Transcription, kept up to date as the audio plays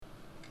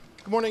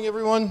Good morning,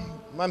 everyone.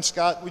 I'm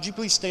Scott. Would you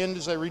please stand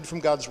as I read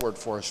from God's Word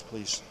for us,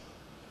 please?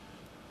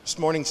 This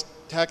morning's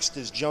text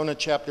is Jonah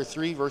chapter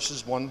 3,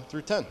 verses 1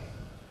 through 10.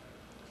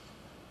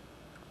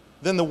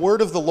 Then the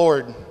word of the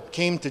Lord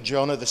came to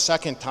Jonah the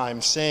second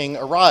time, saying,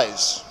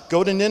 "Arise,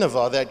 go to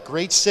Nineveh, that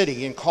great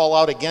city, and call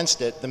out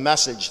against it the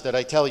message that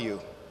I tell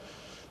you."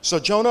 So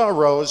Jonah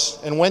arose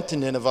and went to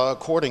Nineveh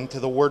according to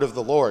the word of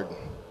the Lord.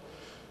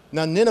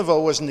 Now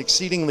Nineveh was an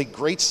exceedingly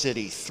great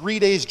city, 3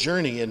 days'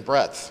 journey in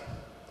breadth.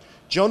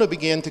 Jonah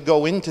began to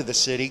go into the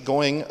city,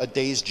 going a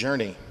day's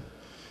journey.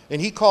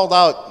 And he called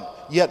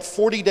out, "Yet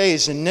 40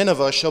 days and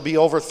Nineveh shall be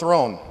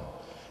overthrown."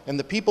 And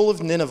the people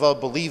of Nineveh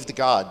believed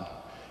God.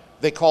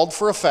 They called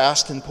for a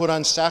fast and put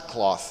on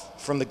sackcloth,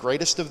 from the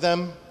greatest of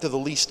them to the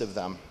least of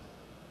them.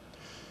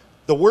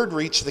 The word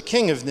reached the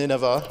king of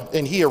Nineveh,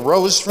 and he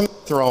arose from the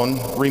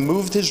throne,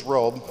 removed his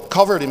robe,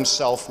 covered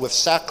himself with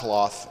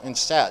sackcloth, and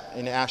sat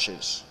in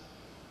ashes.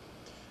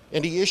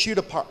 And he issued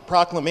a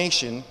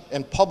proclamation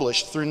and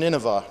published through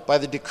Nineveh, "By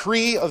the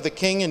decree of the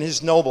king and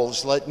his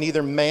nobles, let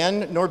neither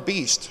man nor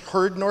beast,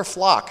 herd nor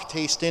flock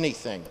taste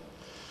anything.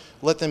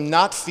 Let them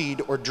not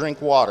feed or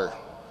drink water.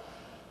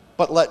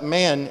 But let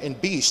man and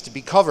beast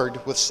be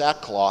covered with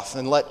sackcloth,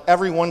 and let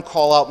everyone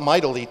call out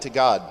mightily to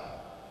God.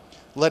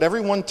 Let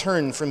everyone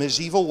turn from his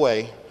evil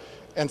way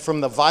and from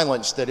the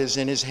violence that is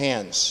in his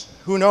hands.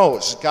 Who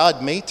knows,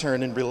 God may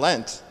turn and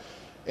relent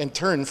and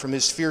turn from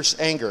his fierce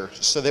anger,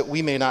 so that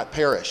we may not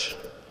perish."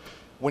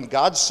 When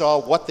God saw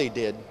what they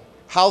did,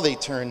 how they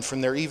turned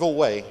from their evil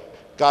way,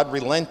 God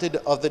relented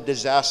of the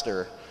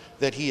disaster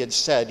that he had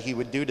said he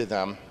would do to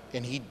them,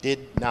 and he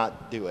did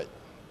not do it.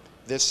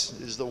 This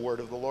is the word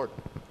of the Lord.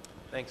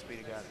 Thanks be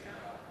to God.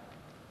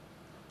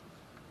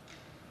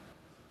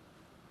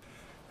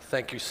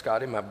 Thank you,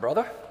 Scotty, my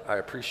brother. I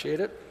appreciate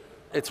it.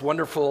 It's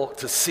wonderful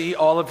to see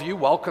all of you.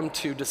 Welcome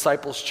to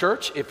Disciples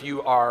Church. If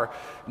you are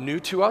new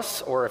to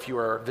us or if you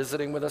are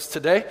visiting with us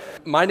today,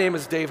 my name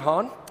is Dave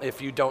Hahn, if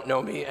you don't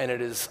know me, and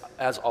it is,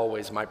 as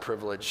always, my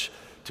privilege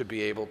to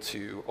be able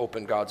to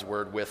open God's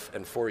Word with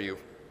and for you.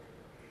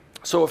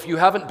 So if you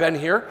haven't been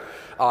here,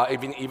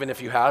 even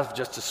if you have,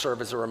 just to serve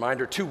as a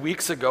reminder, 2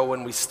 weeks ago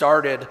when we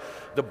started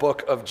the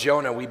book of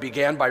Jonah, we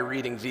began by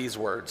reading these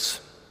words.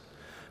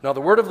 "Now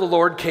the word of the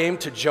Lord came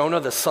to Jonah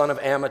the son of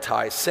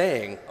Amittai,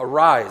 saying,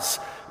 Arise,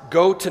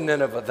 go to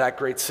Nineveh, that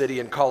great city,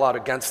 and call out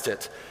against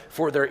it,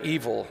 for their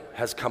evil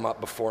has come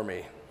up before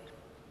me."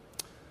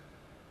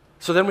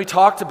 So then we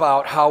talked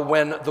about how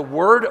when the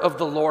word of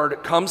the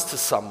Lord comes to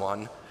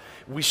someone,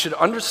 we should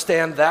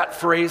understand that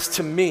phrase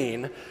to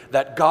mean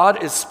that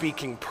God is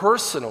speaking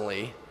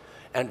personally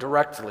and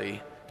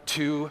directly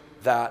to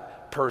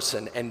that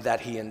person, and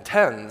that he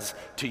intends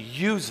to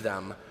use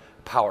them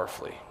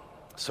powerfully.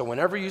 So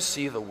whenever you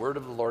see the word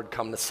of the Lord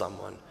come to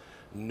someone,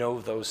 know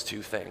those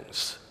two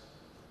things.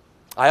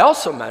 I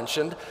also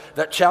mentioned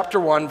that chapter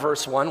 1,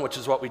 verse 1, which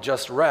is what we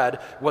just read,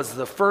 was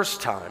the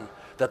first time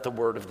that the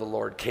word of the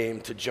Lord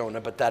came to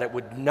Jonah, but that it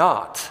would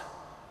not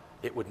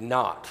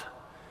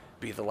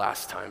be the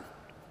last time.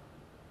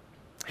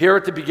 Here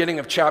at the beginning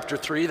of chapter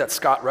 3 that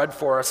Scott read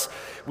for us,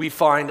 we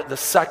find the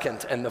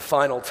second and the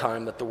final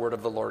time that the word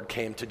of the Lord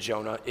came to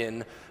Jonah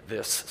in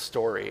this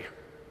story.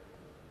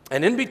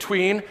 And in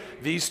between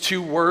these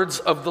two words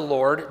of the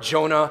Lord,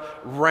 Jonah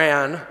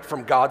ran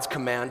from God's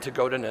command to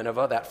go to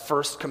Nineveh, that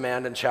first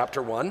command in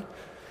chapter 1,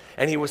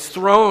 and he was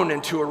thrown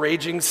into a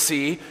raging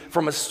sea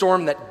from a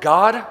storm that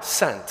God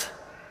sent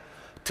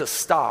to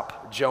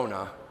stop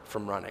Jonah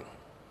from running.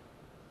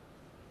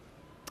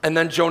 And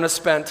then Jonah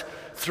spent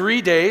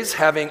 3 days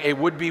having a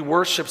would-be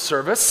worship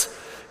service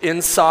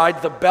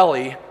inside the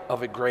belly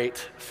of a great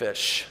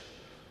fish.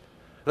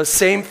 The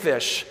same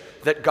fish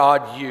that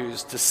God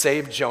used to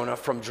save Jonah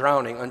from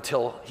drowning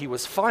until he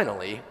was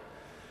finally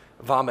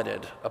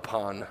vomited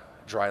upon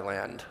dry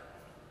land.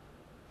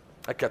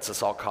 That gets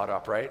us all caught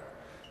up, right?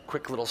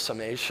 Quick little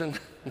summation.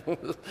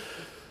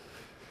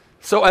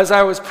 So as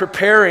I was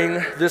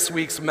preparing this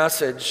week's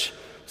message,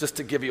 just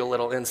to give you a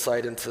little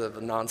insight into the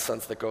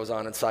nonsense that goes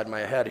on inside my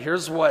head,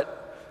 here's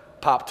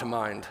what popped to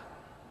mind.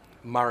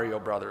 Mario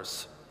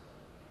Brothers.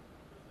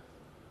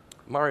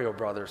 Mario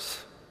Brothers.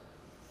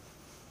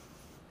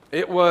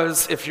 It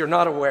was, if you're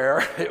not aware,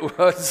 it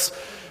was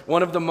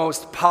one of the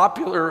most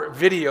popular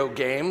video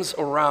games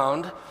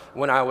around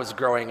when I was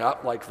growing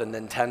up, like the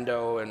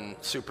Nintendo and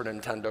Super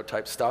Nintendo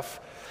type stuff.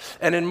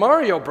 And in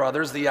Mario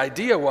Brothers, the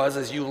idea was,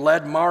 as you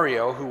led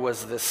Mario, who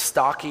was this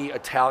stocky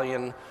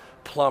Italian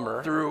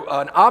plumber, through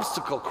an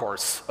obstacle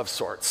course of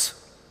sorts,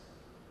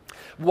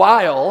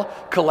 while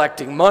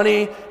collecting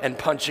money and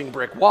punching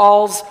brick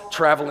walls,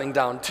 traveling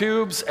down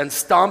tubes, and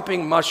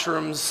stomping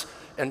mushrooms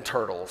and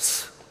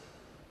turtles.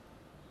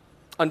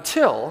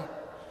 Until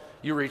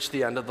you reach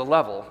the end of the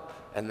level,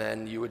 and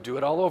then you would do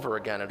it all over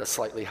again at a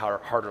slightly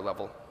harder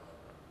level.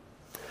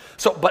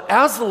 So, but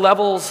as the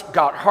levels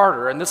got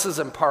harder, and this is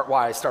in part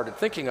why I started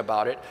thinking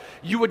about it,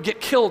 you would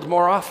get killed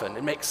more often.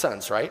 It makes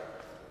sense, right?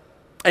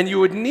 And you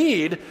would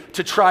need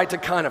to try to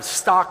kind of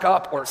stock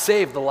up or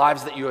save the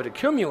lives that you had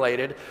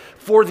accumulated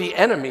for the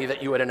enemy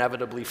that you would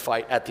inevitably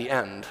fight at the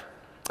end.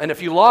 And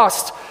if you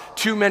lost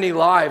too many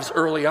lives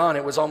early on,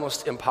 it was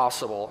almost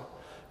impossible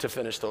to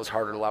finish those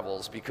harder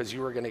levels because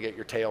you were going to get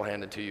your tail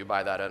handed to you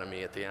by that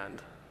enemy at the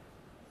end.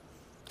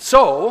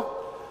 So,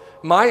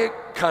 my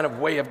kind of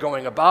way of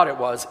going about it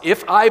was,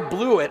 if I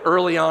blew it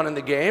early on in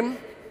the game,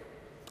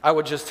 I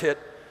would just hit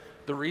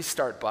the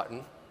restart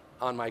button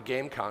on my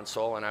game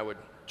console and I would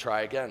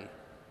try again.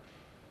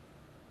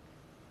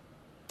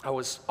 I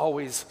was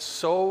always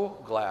so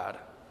glad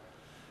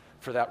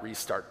for that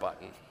restart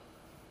button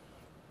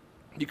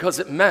because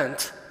it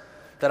meant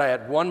that I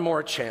had one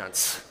more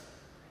chance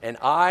and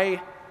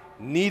I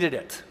needed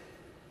it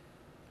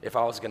if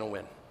I was going to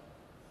win.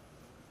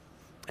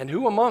 And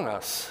who among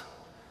us,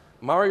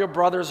 Mario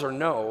Brothers or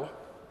no,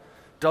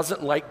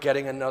 doesn't like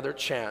getting another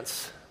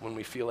chance when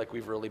we feel like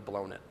we've really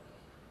blown it?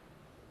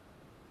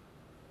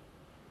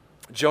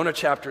 Jonah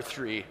chapter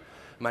 3,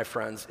 my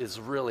friends, is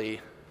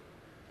really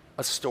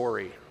a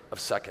story of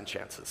second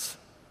chances.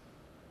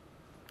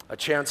 A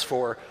chance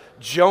for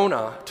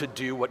Jonah to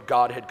do what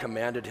God had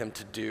commanded him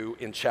to do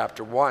in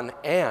chapter 1,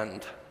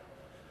 and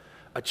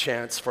a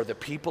chance for the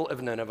people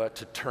of Nineveh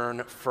to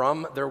turn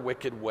from their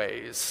wicked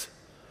ways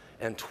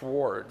and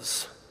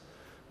towards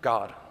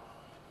God.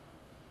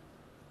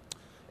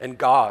 And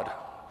God,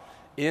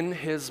 in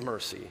his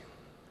mercy,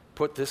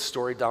 put this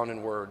story down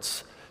in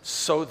words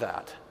so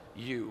that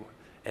you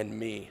and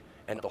me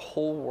and the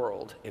whole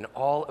world in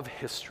all of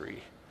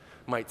history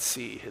might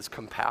see his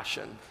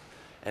compassion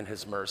and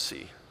his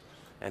mercy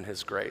and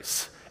his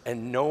grace,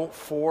 and know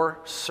for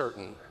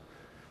certain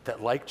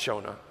that like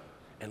Jonah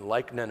and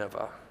like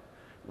Nineveh,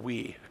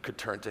 we could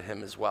turn to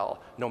him as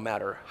well, no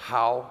matter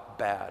how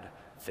bad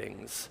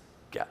things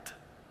get.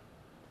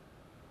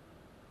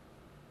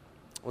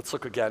 Let's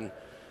look again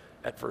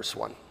at verse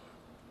 1.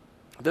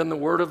 Then the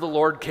word of the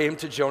Lord came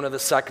to Jonah the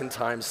second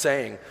time,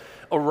 saying,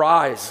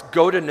 "Arise,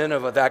 go to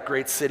Nineveh, that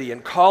great city,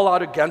 and call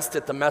out against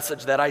it the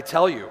message that I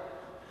tell you."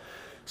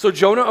 So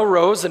Jonah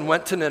arose and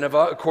went to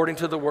Nineveh according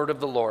to the word of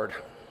the Lord.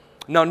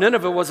 Now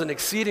Nineveh was an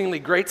exceedingly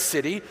great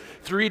city,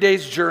 3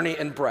 days' journey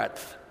in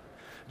breadth.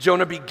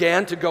 Jonah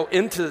began to go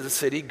into the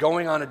city,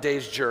 going on a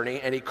day's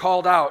journey, and he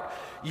called out,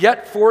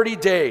 "Yet 40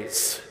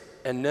 days,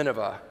 and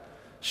Nineveh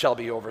shall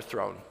be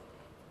overthrown."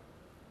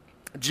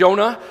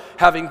 Jonah,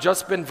 having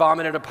just been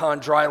vomited upon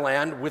dry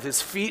land, with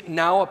his feet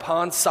now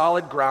upon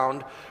solid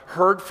ground,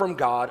 heard from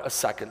God a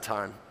second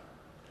time.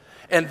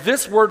 And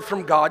this word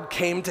from God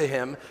came to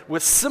him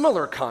with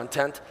similar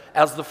content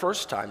as the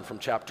first time from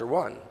chapter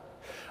 1.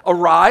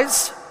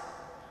 "Arise,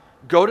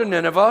 go to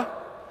Nineveh,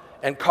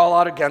 and call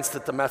out against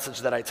it the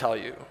message that I tell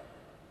you."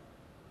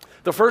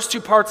 The first two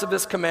parts of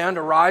this command,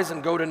 arise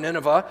and go to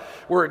Nineveh,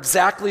 were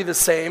exactly the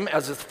same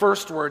as the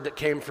first word that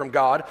came from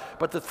God,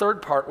 but the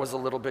third part was a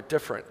little bit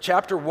different.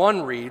 Chapter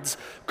 1 reads,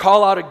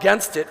 "Call out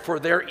against it, for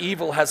their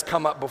evil has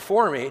come up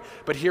before me."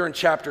 But here in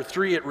chapter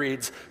 3 it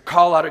reads,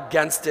 "Call out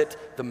against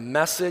it, the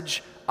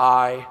message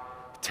I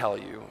tell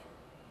you."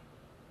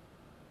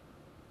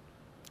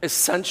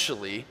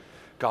 Essentially,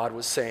 God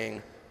was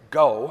saying,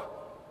 go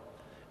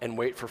and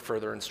wait for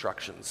further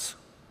instructions.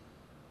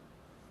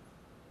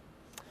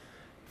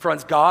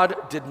 Friends,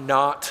 God did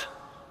not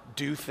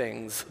do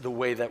things the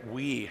way that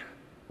we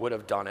would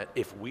have done it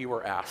if we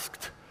were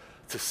asked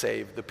to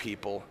save the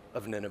people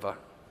of Nineveh.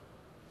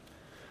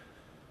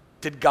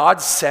 Did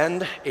God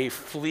send a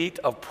fleet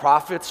of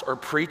prophets or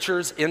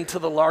preachers into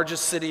the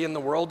largest city in the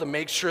world to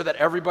make sure that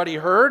everybody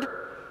heard?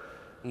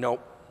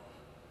 Nope.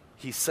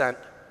 He sent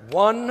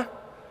one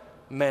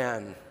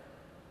man.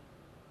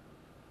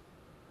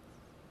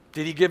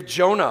 Did he give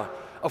Jonah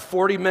a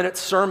 40-minute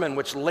sermon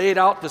which laid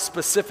out the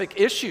specific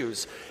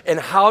issues and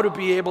how to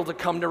be able to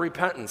come to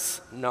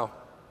repentance? No.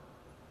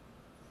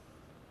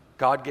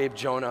 God gave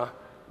Jonah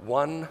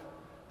one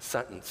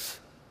sentence.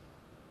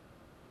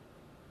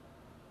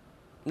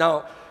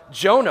 Now,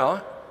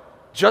 Jonah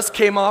just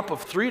came off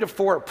of 3 to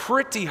 4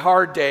 pretty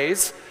hard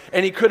days,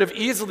 and he could have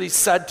easily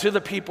said to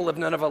the people of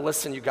Nineveh,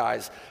 "Listen, you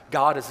guys,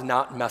 God is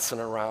not messing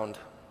around.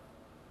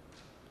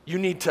 You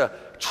need to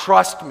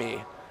trust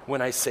me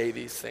when I say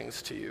these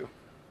things to you."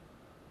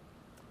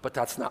 But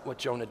that's not what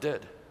Jonah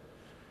did,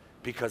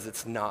 because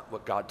it's not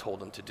what God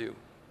told him to do.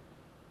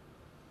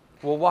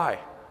 Well, why?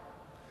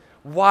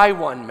 Why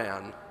one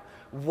man?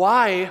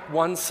 Why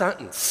one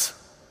sentence?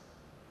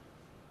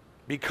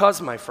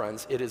 Because, my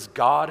friends, it is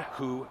God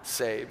who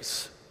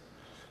saves,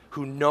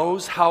 who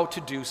knows how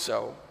to do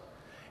so,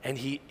 and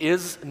he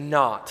is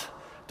not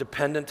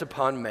dependent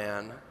upon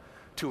man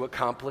to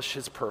accomplish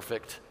his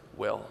perfect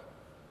will.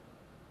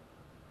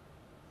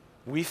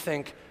 We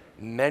think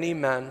many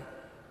men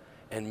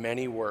and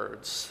many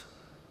words,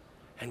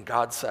 and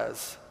God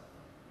says,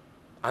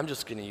 I'm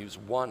just going to use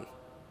one.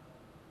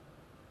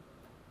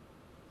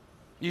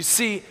 You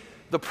see,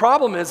 the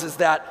problem is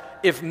that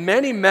if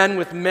many men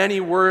with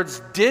many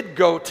words did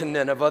go to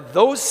Nineveh,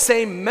 those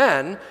same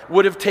men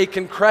would have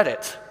taken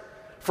credit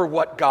for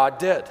what God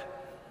did.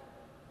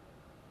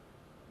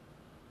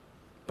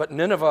 But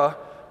Nineveh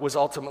was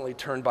ultimately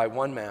turned by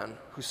one man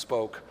who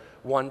spoke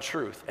one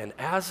truth. And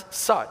as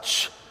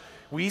such,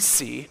 we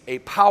see a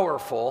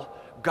powerful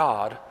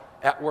God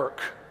at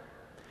work.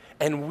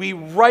 And we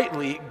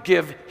rightly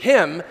give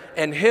him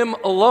and him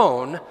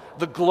alone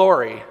the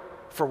glory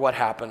for what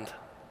happened.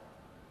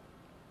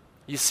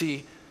 You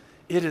see,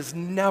 it is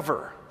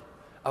never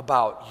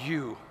about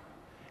you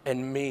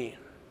and me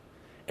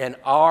and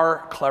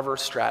our clever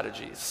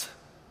strategies.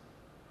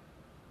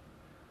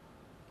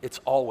 It's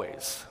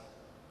always,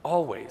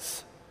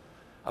 always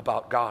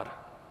about God.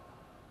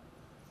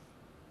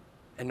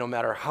 And no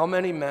matter how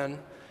many men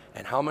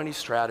and how many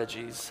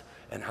strategies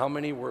and how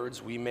many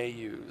words we may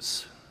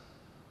use,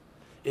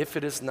 if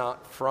it is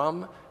not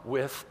from,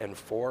 with, and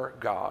for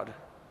God,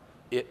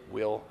 it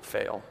will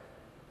fail.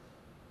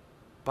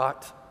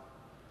 But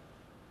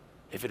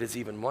if it is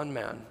even one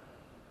man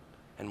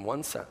and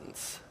one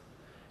sentence,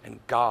 and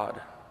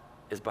God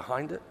is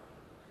behind it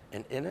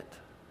and in it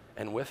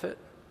and with it,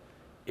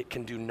 it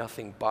can do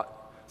nothing but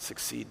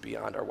succeed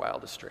beyond our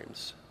wildest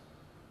dreams.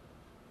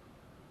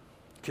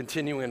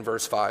 Continuing in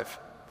verse 5.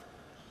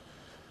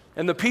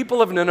 And the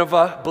people of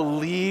Nineveh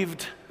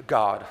believed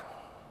God.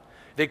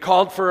 They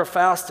called for a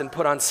fast and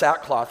put on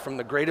sackcloth, from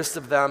the greatest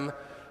of them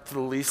to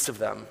the least of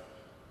them.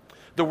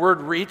 The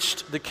word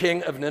reached the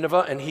king of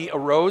Nineveh, and he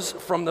arose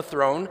from the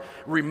throne,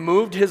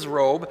 removed his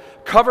robe,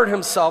 covered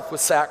himself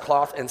with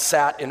sackcloth, and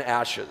sat in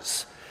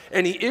ashes.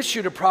 And he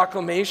issued a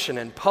proclamation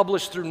and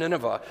published through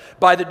Nineveh,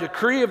 by the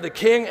decree of the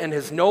king and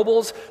his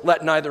nobles,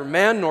 let neither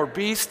man nor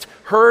beast,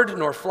 herd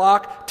nor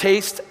flock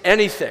taste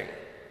anything.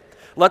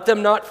 Let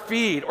them not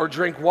feed or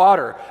drink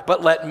water,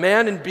 but let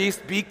man and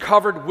beast be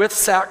covered with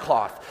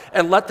sackcloth,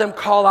 and let them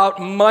call out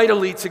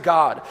mightily to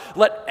God.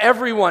 Let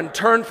everyone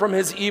turn from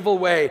his evil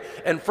way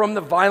and from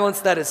the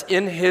violence that is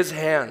in his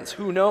hands.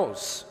 Who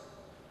knows?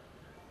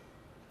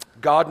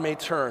 God may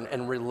turn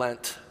and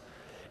relent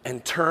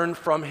and turn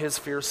from his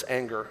fierce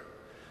anger,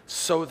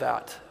 so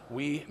that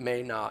we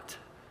may not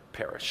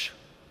perish.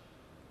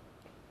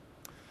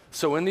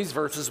 So in these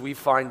verses we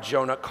find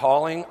Jonah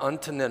calling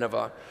unto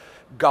Nineveh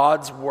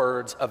God's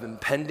words of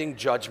impending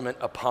judgment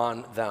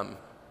upon them.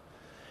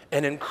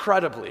 And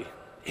incredibly,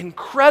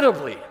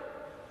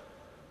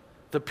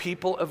 the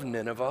people of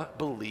Nineveh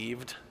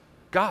believed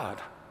God.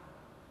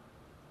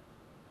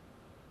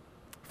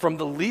 From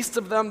the least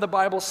of them, the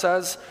Bible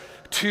says,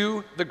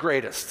 to the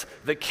greatest.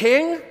 The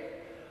king,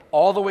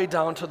 all the way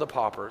down to the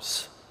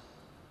paupers.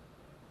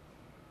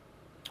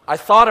 I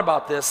thought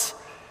about this,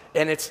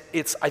 and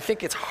I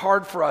think it's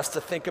hard for us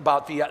to think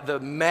about the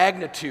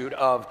magnitude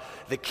of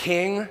the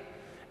king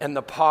and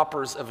the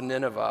paupers of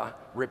Nineveh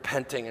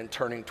repenting and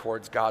turning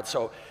towards God.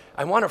 So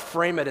I want to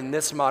frame it in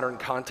this modern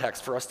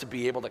context for us to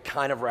be able to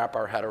kind of wrap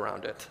our head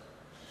around it.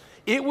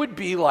 It would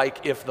be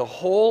like if the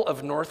whole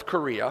of North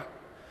Korea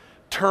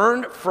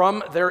turned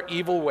from their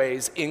evil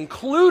ways,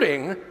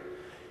 including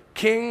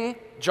King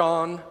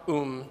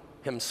Jong-un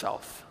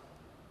himself.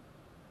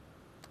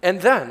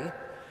 And then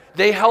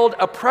they held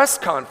a press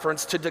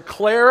conference to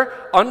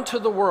declare unto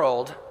the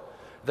world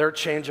their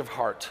change of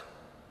heart.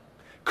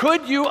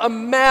 Could you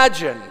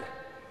imagine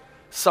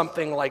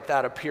something like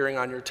that appearing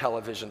on your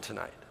television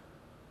tonight?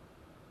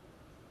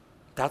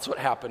 That's what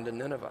happened in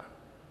Nineveh.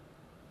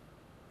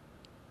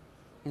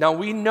 Now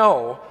we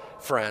know,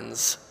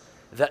 friends,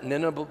 that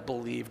Nineveh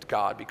believed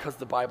God because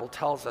the Bible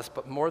tells us,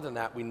 but more than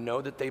that, we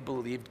know that they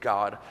believed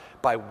God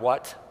by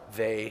what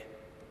they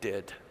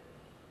did.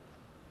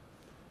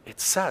 It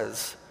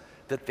says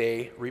that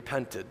they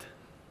repented.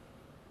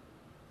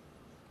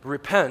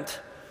 Repent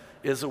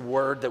is a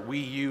word that we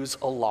use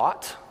a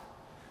lot,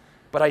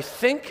 but I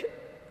think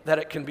that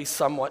it can be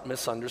somewhat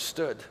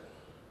misunderstood.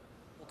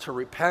 To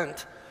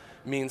repent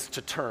means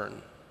to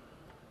turn,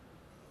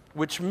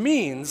 which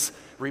means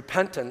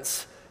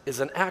repentance is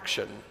an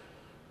action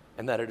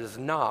and that it is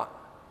not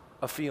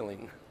a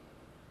feeling.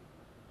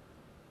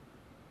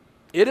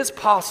 It is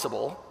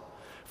possible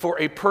for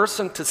a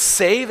person to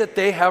say that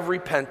they have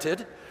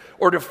repented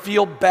or to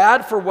feel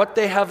bad for what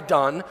they have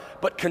done,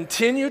 but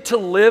continue to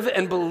live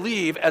and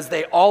believe as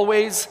they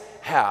always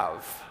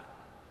have.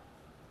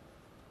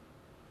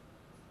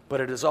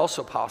 But it is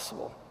also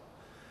possible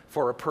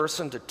for a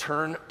person to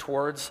turn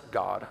towards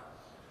God,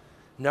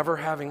 never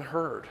having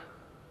heard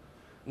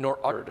nor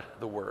uttered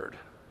the word,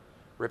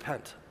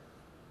 repent.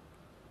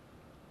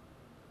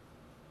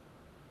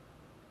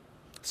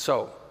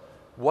 So,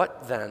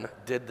 what then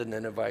did the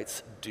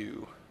Ninevites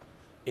do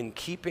in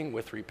keeping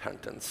with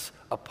repentance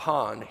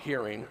upon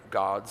hearing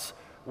God's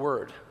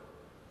word?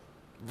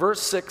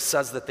 Verse 6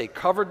 says that they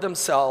covered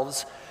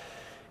themselves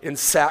in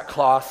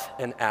sackcloth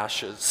and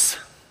ashes,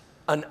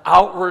 an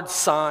outward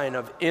sign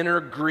of inner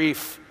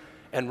grief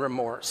and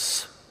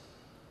remorse.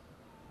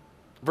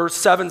 Verse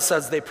 7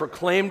 says they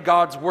proclaimed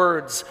God's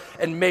words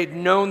and made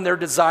known their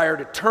desire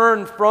to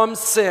turn from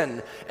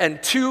sin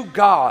and to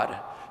God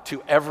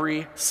to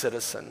every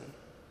citizen.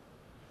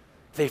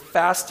 They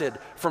fasted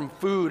from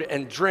food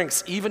and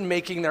drinks, even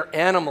making their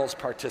animals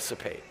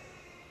participate.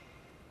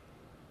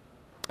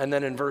 And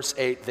then in verse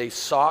 8, they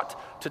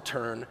sought to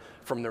turn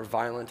from their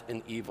violent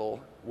and evil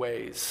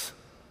ways.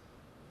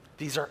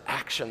 These are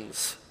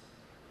actions,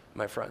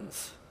 my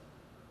friends.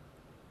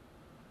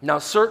 Now,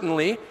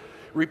 certainly,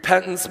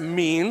 repentance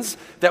means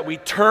that we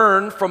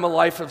turn from a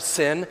life of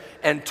sin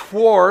and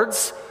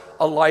towards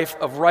a life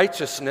of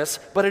righteousness,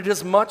 but it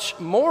is much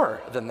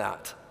more than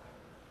that.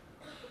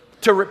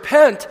 To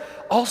repent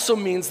also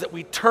means that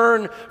we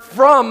turn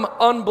from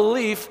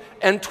unbelief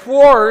and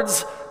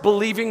towards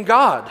believing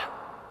God.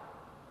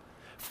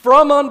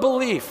 From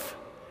unbelief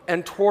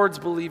and towards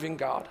believing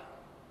God.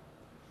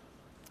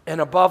 And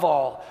above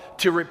all,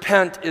 to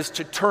repent is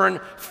to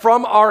turn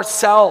from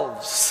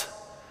ourselves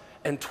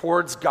and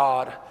towards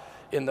God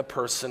in the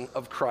person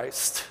of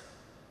Christ,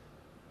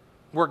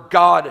 where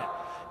God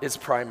is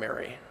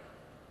primary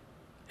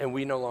and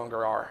we no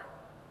longer are.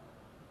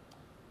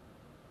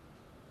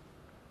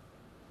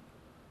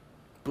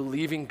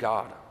 Believing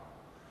God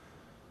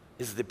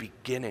is the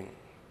beginning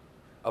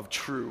of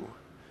true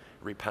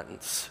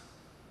repentance.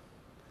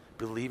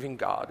 Believing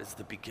God is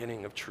the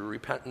beginning of true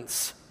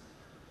repentance.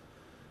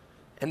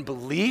 And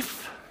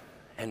belief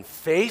and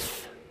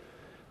faith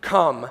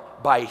come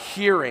by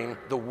hearing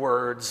the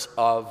words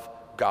of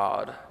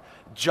God,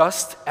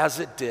 just as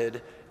it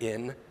did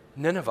in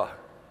Nineveh.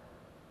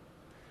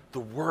 The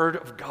word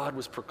of God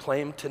was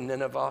proclaimed to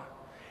Nineveh,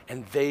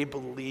 and they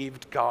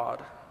believed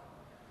God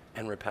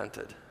and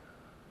repented.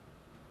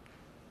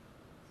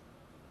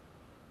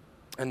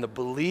 And the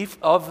belief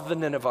of the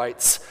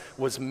Ninevites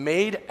was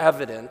made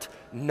evident,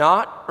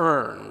 not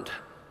earned,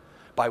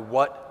 by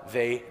what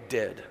they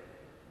did.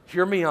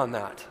 Hear me on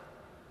that.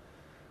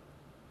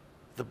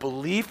 The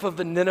belief of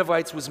the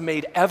Ninevites was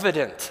made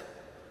evident.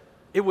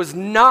 It was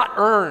not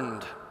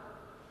earned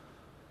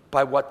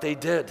by what they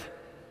did.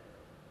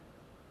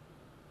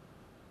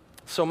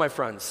 So, my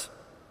friends,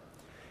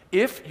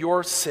 if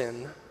your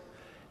sin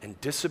and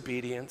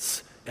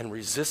disobedience and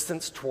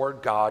resistance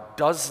toward God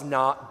does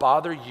not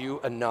bother you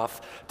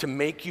enough to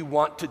make you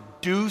want to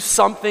do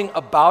something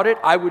about it,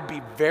 I would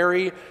be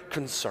very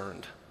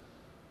concerned.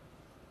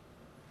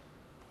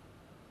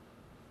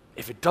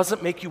 If it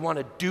doesn't make you want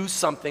to do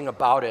something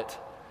about it,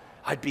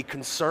 I'd be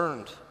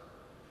concerned.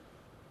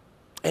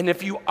 And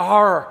if you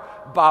are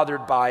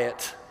bothered by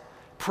it,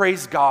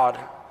 praise God,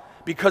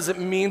 because it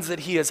means that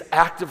He is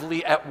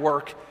actively at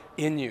work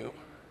in you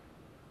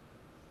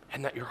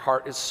and that your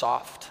heart is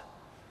soft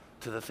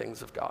to the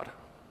things of God.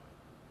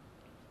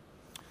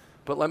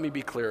 But let me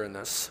be clear in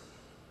this.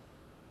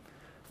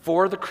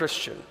 For the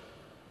Christian,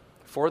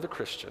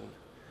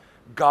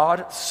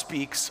 God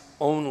speaks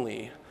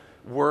only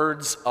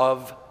words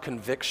of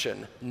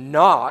conviction,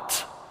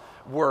 not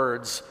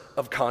words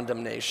of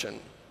condemnation.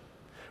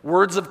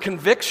 Words of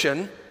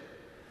conviction,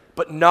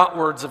 but not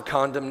words of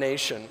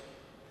condemnation.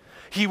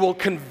 He will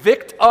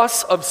convict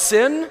us of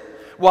sin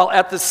while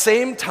at the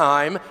same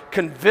time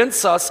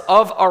convince us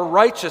of our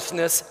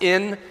righteousness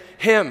in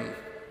Him.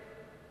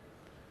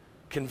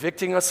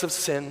 Convicting us of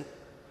sin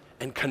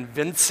and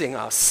convincing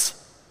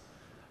us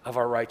of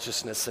our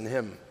righteousness in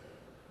Him.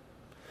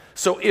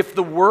 So if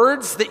the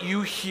words that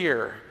you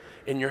hear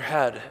in your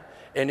head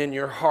and in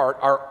your heart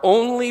are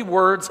only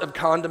words of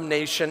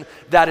condemnation,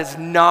 that is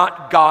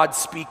not God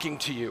speaking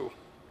to you.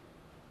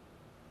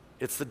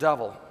 It's the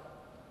devil.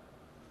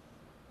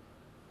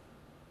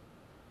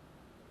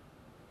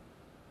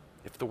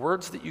 If the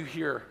words that you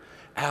hear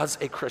as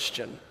a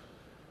Christian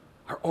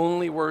are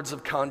only words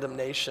of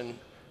condemnation,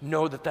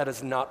 know that that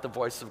is not the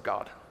voice of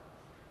God,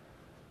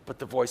 but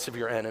the voice of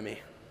your enemy.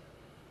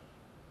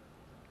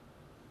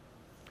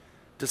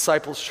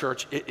 Disciples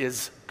Church, it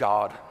is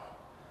God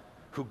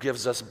who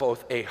gives us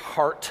both a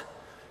heart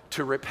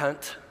to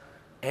repent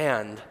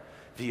and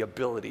the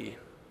ability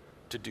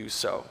to do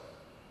so.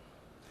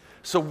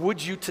 So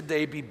would you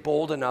today be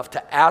bold enough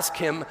to ask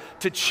Him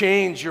to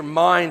change your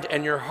mind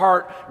and your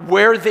heart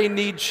where they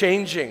need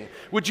changing?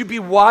 Would you be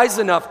wise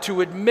enough to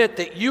admit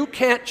that you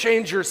can't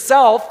change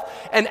yourself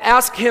and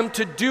ask Him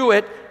to do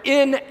it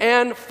in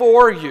and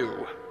for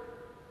you?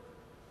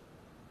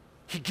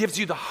 He gives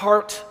you the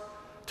heart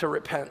to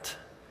repent,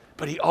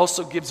 but He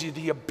also gives you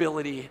the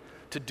ability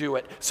to do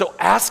it. So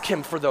ask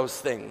Him for those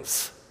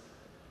things.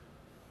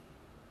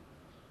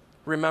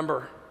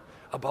 Remember,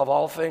 above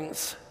all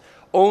things,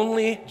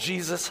 only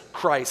Jesus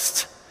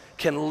Christ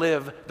can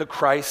live the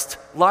Christ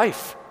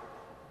life.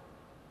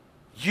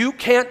 You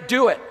can't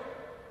do it,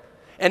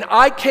 and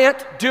I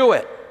can't do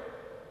it.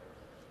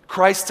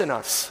 Christ in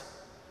us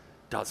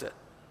does it.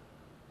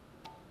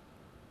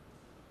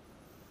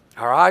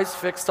 Our eyes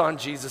fixed on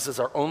Jesus is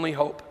our only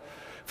hope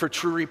for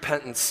true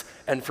repentance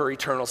and for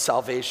eternal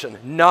salvation,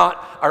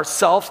 not our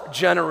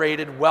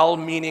self-generated,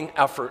 well-meaning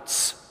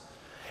efforts.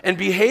 And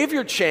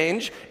behavior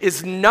change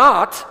is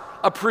not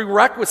a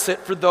prerequisite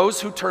for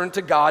those who turn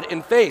to God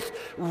in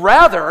faith.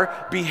 Rather,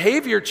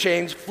 behavior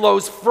change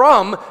flows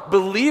from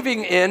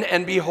believing in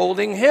and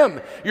beholding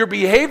Him. Your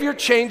behavior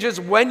changes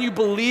when you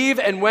believe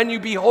and when you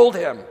behold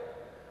Him,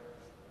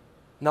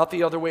 not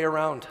the other way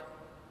around.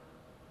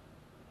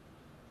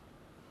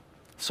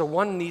 So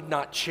one need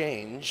not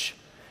change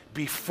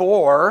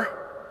before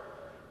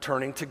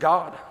turning to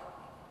God.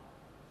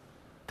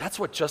 That's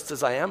what Just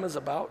As I Am is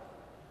about.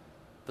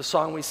 The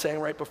song we sang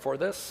right before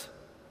this.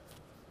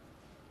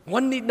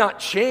 One need not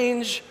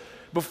change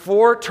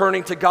before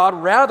turning to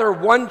God. Rather,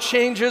 one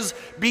changes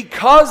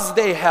because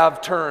they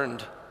have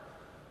turned.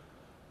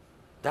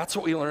 That's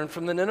what we learn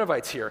from the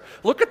Ninevites here.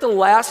 Look at the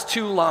last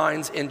two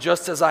lines in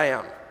Just As I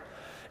Am.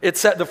 It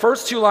said, the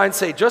first two lines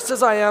say, just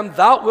as I am,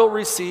 thou wilt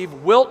receive,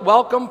 wilt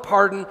welcome,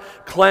 pardon,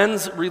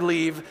 cleanse,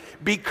 relieve.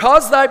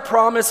 Because thy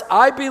promise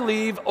I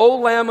believe, O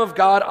Lamb of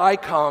God, I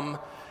come,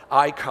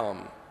 I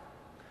come.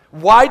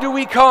 Why do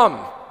we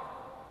come?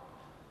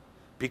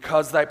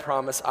 Because thy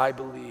promise I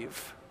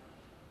believe.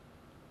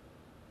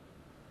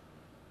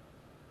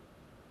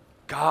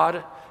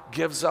 God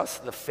gives us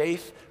the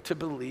faith to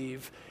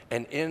believe,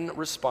 and in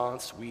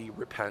response we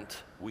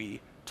repent,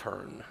 we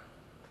turn.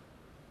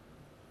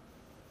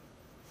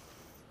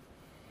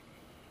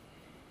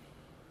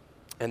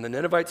 And the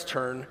Ninevites'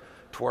 turn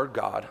toward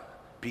God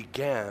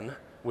began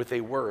with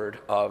a word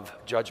of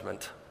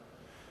judgment,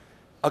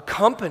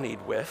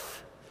 accompanied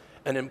with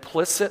an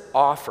implicit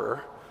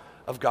offer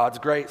of God's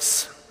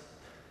grace.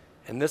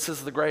 And this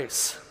is the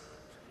grace.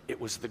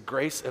 It was the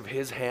grace of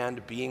his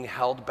hand being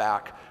held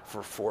back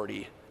for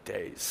 40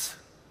 days.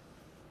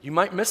 You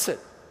might miss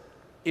it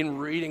in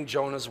reading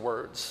Jonah's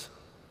words.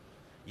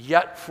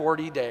 Yet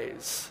 40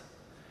 days,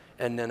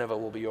 and Nineveh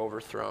will be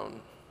overthrown.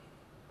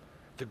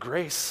 The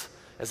grace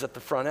is at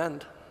the front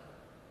end.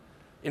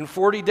 In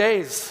 40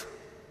 days.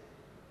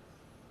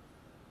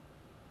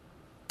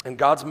 And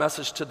God's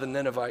message to the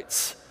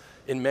Ninevites,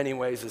 in many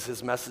ways, is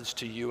his message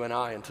to you and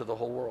I and to the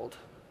whole world.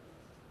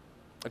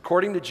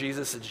 According to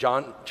Jesus in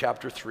John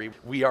chapter 3,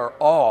 we are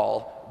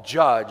all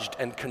judged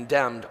and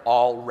condemned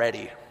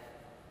already.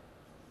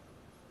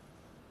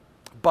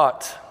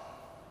 But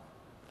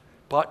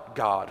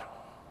God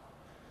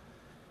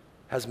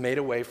has made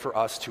a way for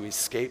us to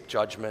escape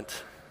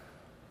judgment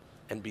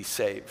and be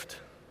saved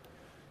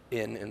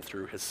in and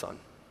through his Son.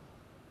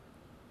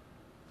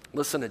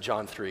 Listen to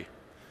John 3.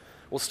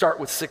 We'll start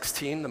with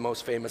 16, the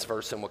most famous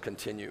verse, and we'll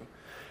continue.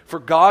 For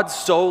God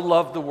so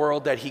loved the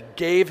world that he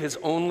gave his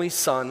only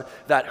Son,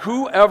 that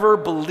whoever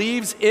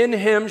believes in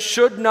him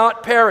should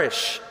not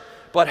perish,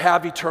 but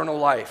have eternal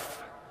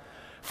life.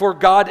 For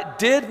God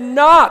did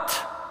not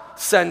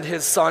send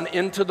his Son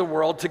into the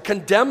world to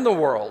condemn the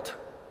world,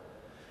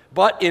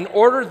 but in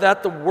order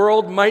that the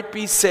world might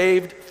be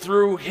saved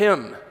through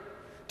him.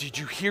 Did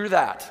you hear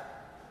that?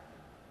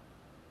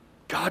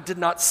 God did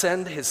not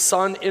send his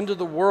Son into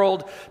the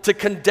world to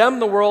condemn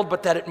the world,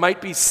 but that it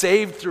might be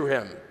saved through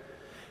him.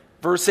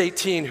 Verse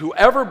 18,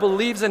 whoever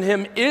believes in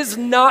him is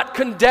not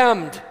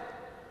condemned,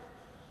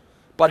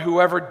 but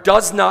whoever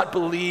does not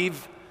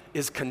believe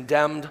is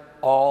condemned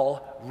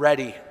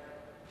already,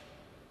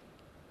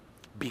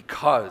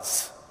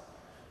 because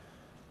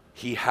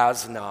he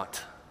has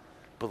not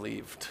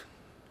believed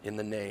in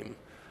the name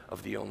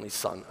of the only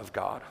Son of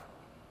God.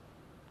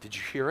 Did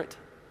you hear it?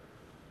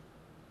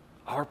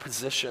 Our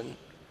position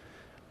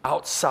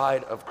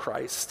outside of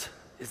Christ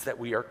is that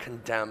we are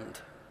condemned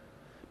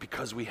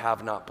because we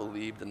have not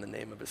believed in the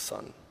name of his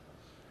Son.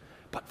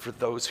 But for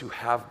those who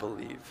have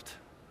believed,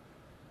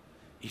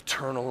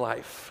 eternal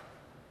life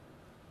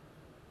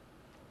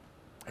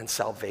and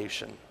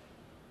salvation.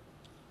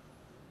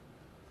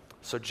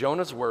 So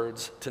Jonah's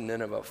words to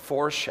Nineveh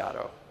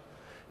foreshadow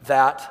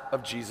that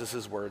of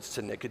Jesus' words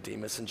to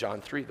Nicodemus in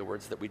John 3, the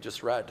words that we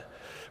just read.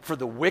 For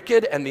the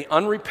wicked and the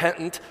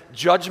unrepentant,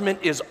 judgment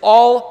is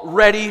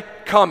already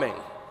coming.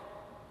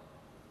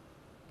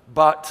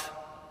 But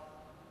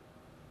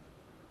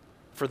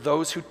for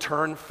those who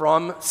turn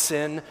from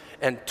sin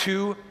and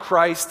to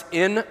Christ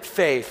in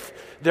faith,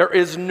 there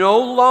is no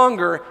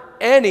longer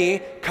any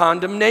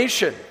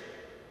condemnation.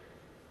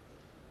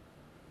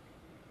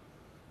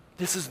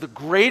 This is the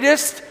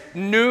greatest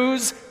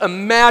news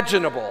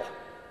imaginable.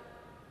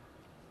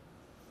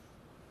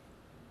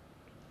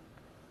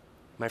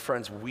 My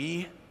friends,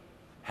 we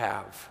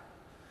have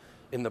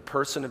in the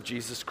person of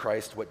Jesus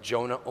Christ what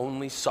Jonah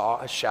only saw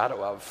a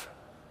shadow of.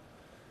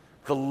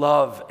 The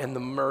love and the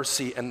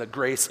mercy and the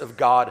grace of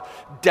God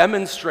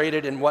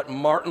demonstrated in what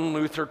Martin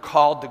Luther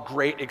called the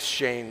Great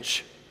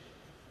Exchange,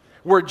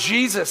 where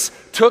Jesus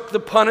took the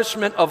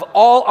punishment of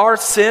all our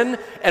sin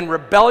and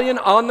rebellion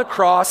on the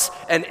cross,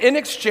 and in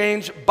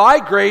exchange, by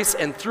grace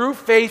and through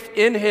faith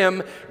in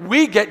him,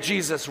 we get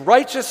Jesus'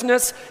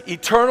 righteousness,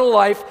 eternal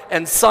life,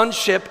 and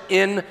sonship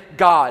in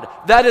God.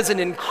 That is an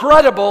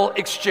incredible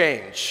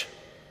exchange.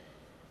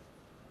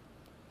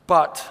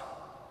 But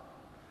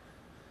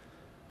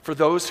for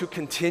those who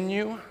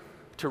continue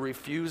to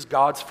refuse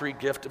God's free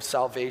gift of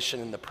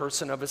salvation in the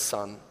person of his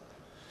Son,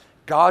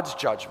 God's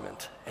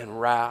judgment and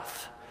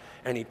wrath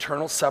and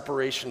eternal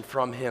separation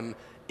from him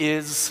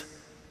is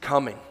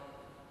coming.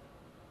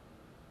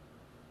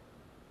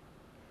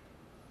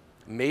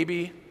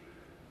 Maybe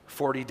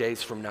 40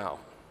 days from now,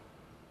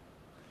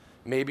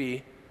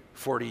 maybe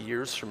 40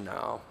 years from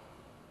now,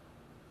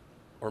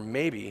 or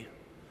maybe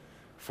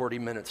 40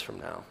 minutes from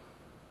now.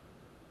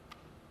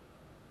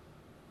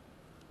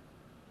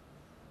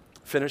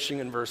 Finishing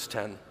in verse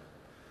 10.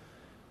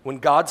 When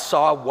God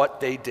saw what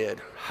they did,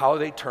 how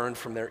they turned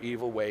from their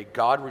evil way,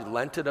 God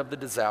relented of the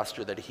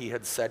disaster that he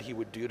had said he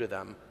would do to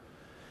them.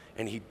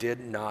 and he did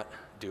not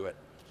do it.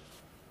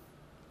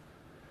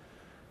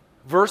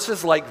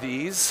 Verses like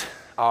these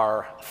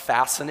are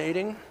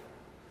fascinating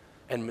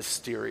and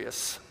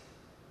mysterious,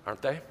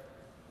 aren't they?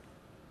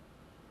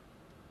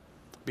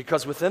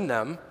 Because within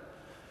them,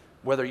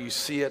 whether you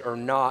see it or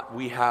not,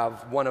 we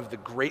have one of the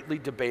greatly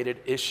debated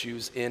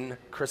issues in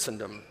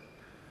Christendom: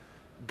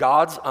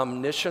 God's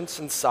omniscience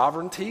and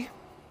sovereignty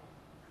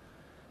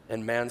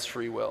and man's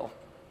free will.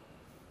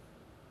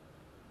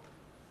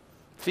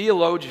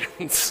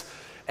 Theologians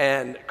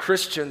and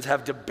Christians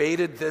have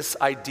debated this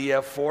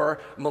idea for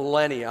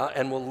millennia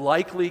and will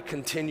likely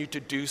continue to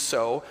do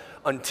so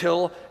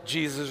until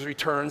Jesus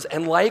returns.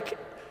 And like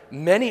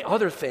many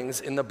other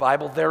things in the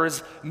Bible, there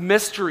is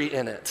mystery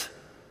in it.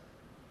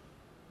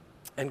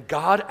 And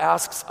God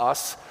asks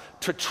us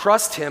to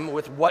trust him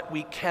with what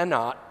we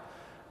cannot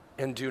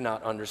and do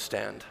not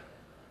understand,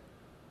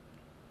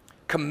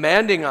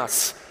 commanding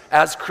us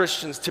as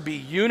Christians to be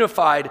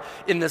unified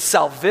in the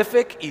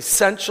salvific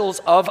essentials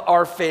of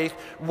our faith,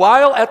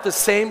 while at the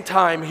same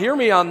time, hear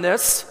me on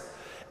this,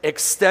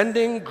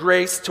 extending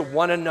grace to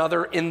one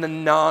another in the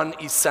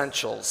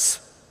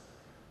non-essentials.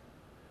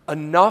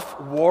 Enough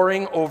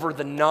warring over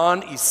the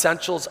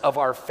non-essentials of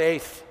our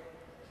faith.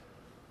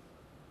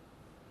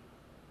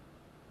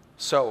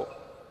 So,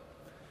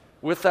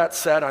 with that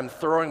said, I'm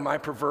throwing my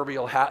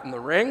proverbial hat in the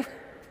ring.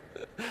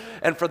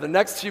 And for the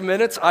next few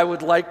minutes, I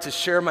would like to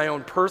share my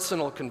own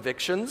personal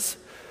convictions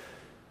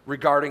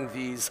regarding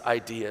these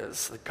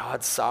ideas: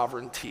 God's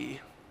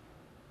sovereignty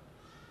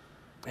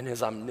and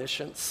his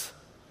omniscience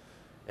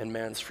and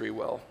man's free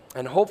will.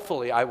 And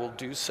hopefully I will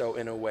do so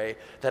in a way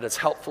that is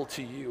helpful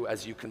to you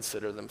as you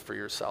consider them for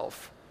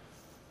yourself.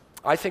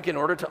 I think in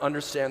order to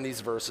understand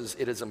these verses,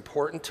 it is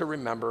important to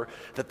remember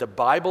that the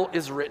Bible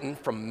is written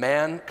from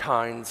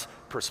mankind's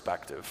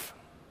perspective.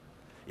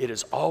 It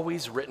is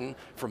always written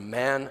from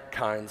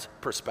mankind's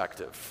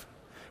perspective.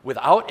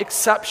 Without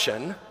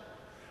exception,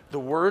 the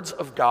words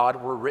of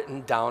God were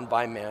written down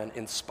by man,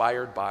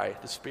 inspired by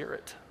the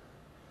Spirit.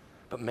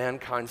 But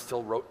mankind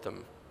still wrote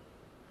them,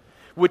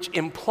 which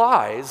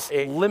implies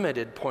a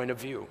limited point of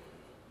view.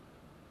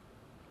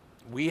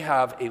 We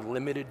have a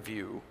limited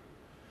view,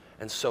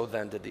 and so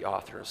then did the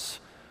authors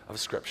of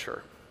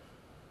Scripture.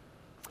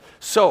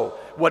 So,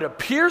 what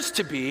appears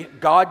to be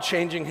God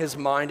changing his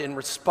mind in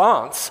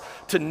response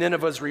to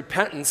Nineveh's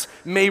repentance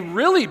may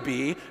really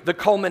be the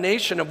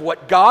culmination of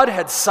what God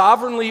had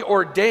sovereignly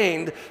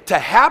ordained to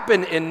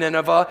happen in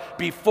Nineveh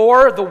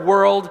before the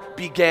world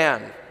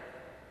began.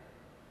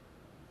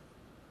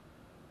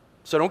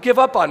 So don't give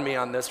up on me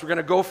on this. We're going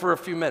to go for a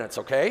few minutes,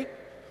 okay?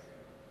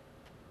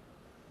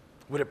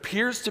 What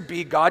appears to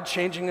be God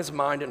changing his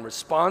mind in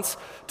response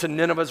to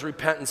Nineveh's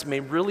repentance may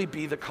really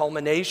be the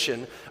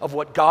culmination of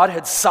what God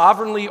had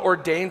sovereignly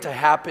ordained to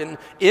happen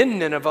in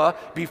Nineveh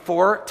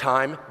before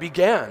time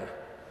began.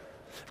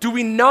 Do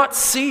we not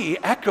see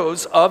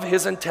echoes of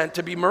his intent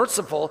to be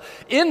merciful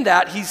in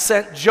that he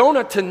sent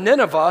Jonah to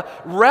Nineveh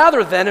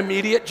rather than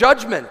immediate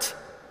judgment?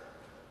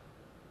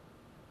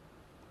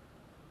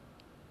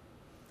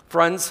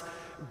 Friends,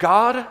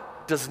 God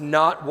does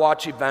not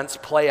watch events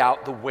play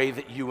out the way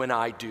that you and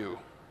I do.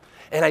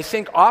 And I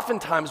think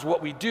oftentimes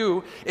what we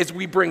do is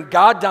we bring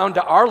God down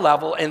to our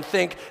level and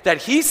think that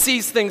he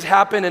sees things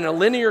happen in a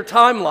linear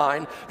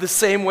timeline the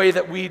same way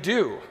that we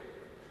do.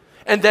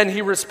 And then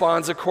he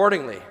responds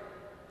accordingly.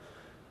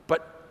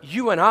 But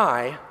you and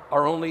I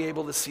are only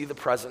able to see the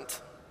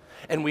present.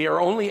 And we are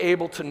only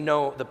able to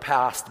know the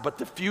past, but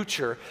the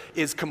future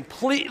is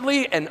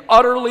completely and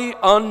utterly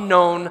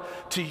unknown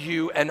to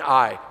you and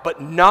I.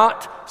 But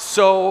not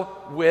so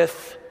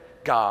with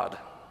God.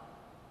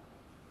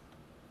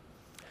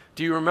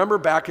 Do you remember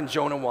back in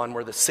Jonah 1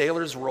 where the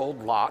sailors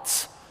rolled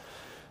lots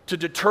to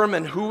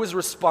determine who was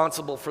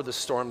responsible for the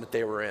storm that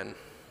they were in?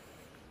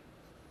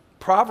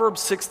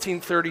 Proverbs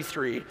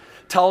 16:33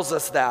 tells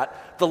us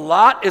that the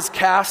lot is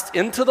cast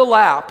into the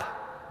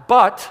lap,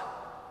 but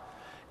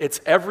its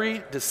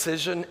every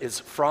decision is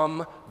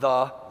from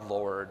the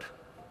Lord.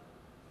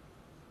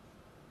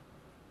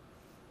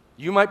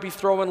 You might be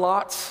throwing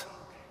lots,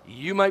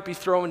 you might be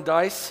throwing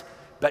dice,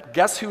 but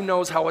guess who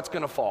knows how it's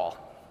going to fall?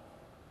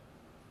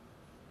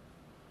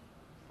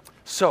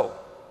 So,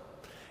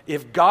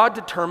 if God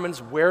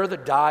determines where the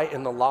die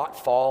in the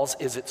lot falls,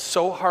 is it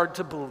so hard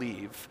to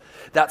believe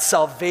that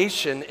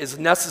salvation is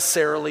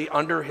necessarily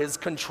under his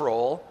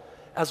control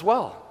as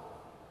well?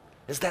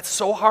 Is that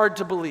so hard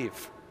to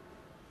believe?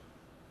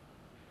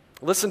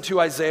 Listen to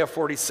Isaiah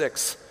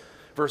 46,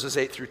 verses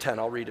 8 through 10.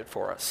 I'll read it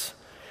for us.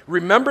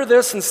 Remember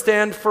this and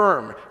stand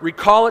firm.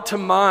 Recall it to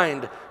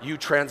mind, you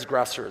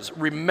transgressors.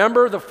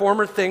 Remember the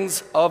former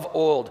things of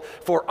old.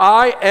 For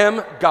I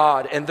am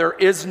God, and there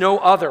is no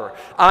other.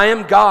 I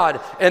am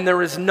God, and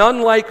there is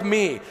none like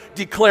me,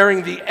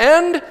 declaring the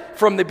end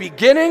from the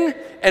beginning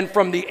and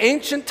from the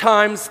ancient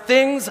times,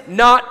 things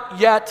not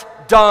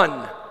yet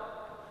done,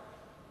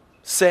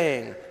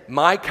 saying,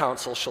 my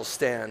counsel shall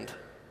stand,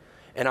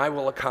 and I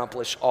will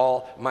accomplish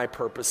all my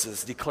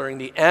purposes, declaring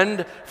the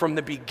end from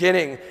the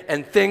beginning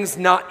and things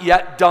not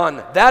yet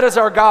done. That is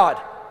our God.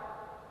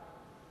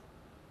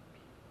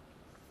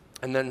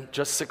 And then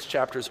just 6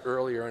 chapters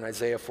earlier in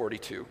Isaiah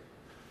 42.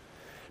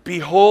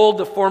 Behold,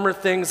 the former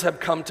things have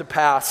come to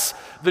pass.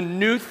 The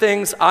new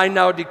things I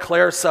now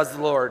declare, says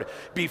the Lord.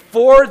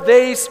 Before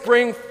they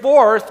spring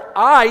forth,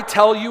 I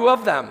tell you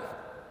of them.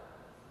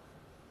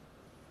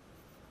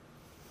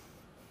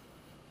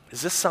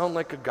 Does this sound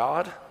like a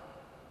God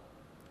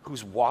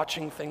who's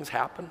watching things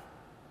happen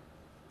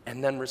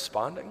and then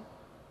responding?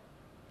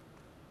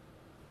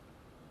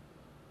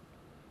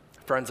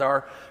 Friends,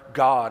 our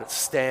God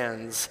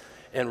stands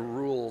and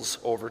rules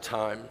over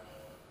time.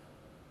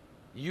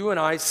 You and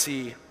I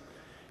see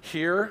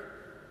here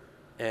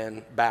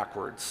and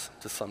backwards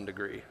to some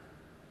degree,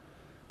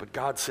 but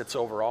God sits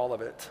over all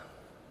of it.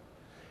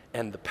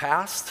 And the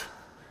past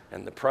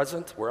and the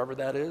present, wherever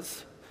that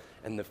is,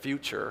 and the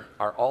future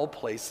are all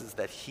places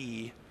that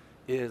He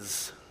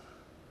is.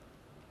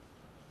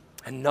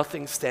 And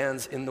nothing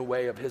stands in the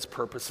way of His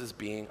purposes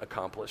being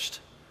accomplished.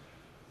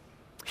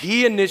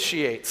 He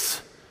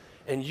initiates,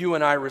 and you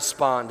and I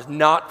respond,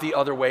 not the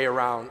other way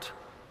around.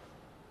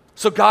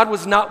 So God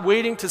was not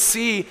waiting to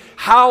see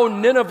how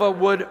Nineveh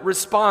would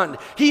respond.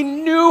 He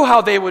knew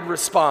how they would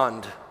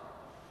respond.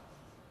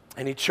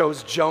 And He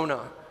chose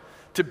Jonah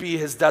to be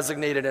His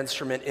designated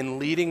instrument in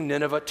leading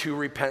Nineveh to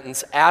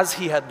repentance, as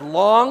He had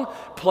long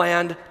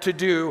planned to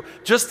do,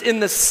 just in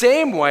the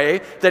same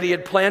way that He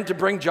had planned to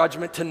bring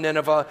judgment to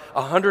Nineveh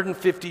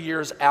 150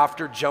 years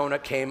after Jonah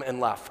came and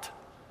left.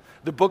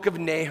 The book of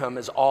Nahum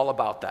is all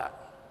about that.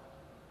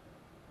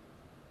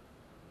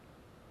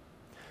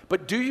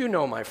 But do you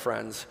know, my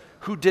friends,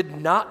 who did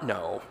not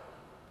know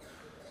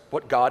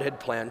what God had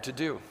planned to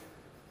do?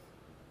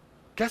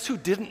 Guess who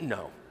didn't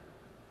know?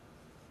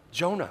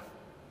 Jonah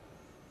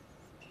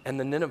and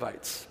the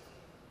Ninevites.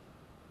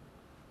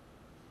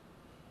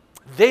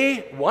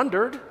 They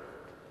wondered,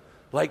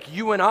 like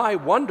you and I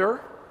wonder,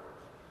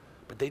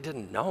 but they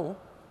didn't know.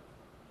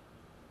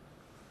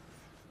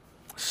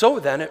 So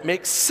then it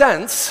makes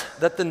sense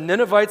that the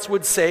Ninevites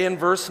would say in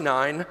verse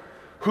 9,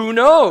 who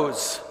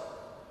knows?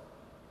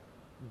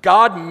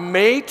 God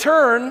may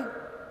turn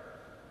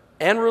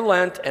and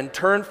relent and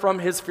turn from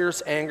His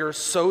fierce anger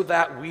so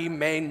that we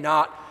may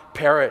not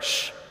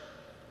perish.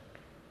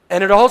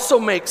 And it also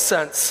makes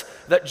sense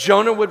that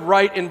Jonah would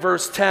write in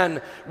verse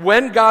 10,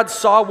 when God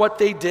saw what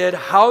they did,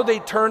 how they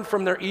turned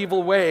from their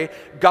evil way,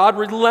 God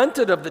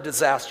relented of the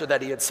disaster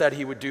that He had said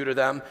He would do to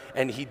them,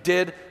 and He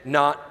did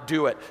not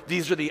do it.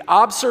 These are the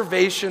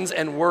observations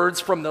and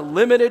words from the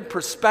limited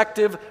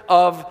perspective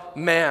of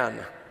man.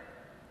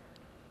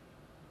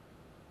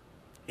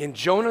 In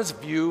Jonah's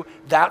view,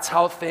 that's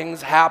how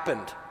things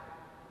happened.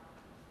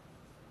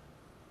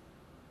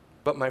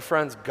 But my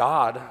friends,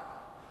 God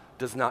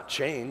does not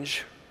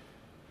change.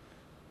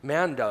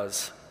 Man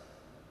does.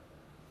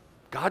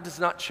 God does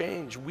not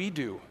change. We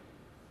do.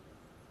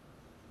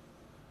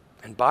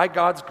 And by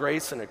God's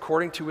grace and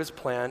according to His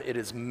plan, it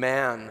is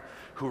man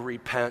who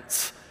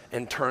repents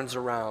and turns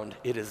around.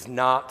 It is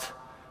not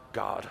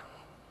God.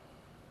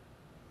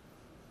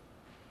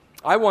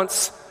 I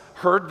once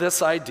heard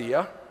this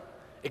idea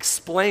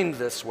explained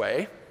this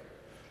way,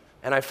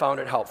 and I found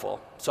it helpful.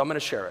 So I'm going to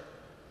share it.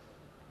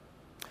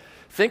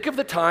 Think of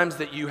the times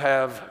that you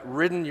have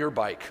ridden your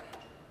bike,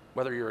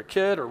 whether you're a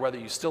kid or whether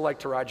you still like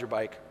to ride your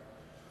bike.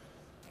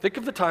 Think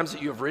of the times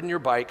that you have ridden your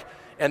bike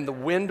and the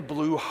wind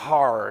blew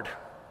hard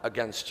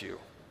against you,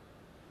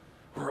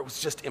 where it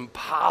was just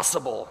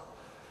impossible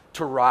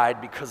to ride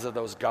because of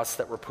those gusts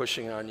that were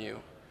pushing on you.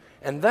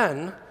 And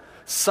then,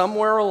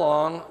 somewhere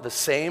along the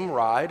same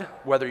ride,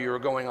 whether you were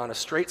going on a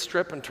straight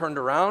strip and turned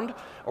around,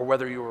 or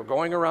whether you were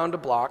going around a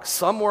block,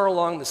 somewhere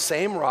along the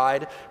same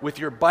ride, with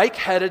your bike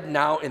headed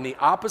now in the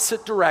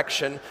opposite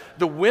direction,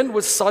 the wind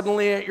was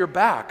suddenly at your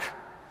back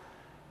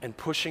and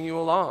pushing you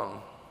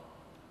along.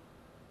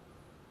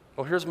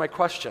 Well, here's my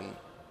question.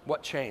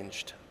 What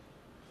changed?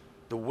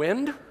 The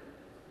wind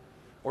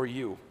or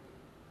you?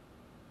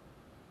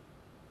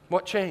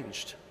 What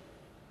changed?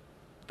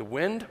 The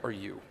wind or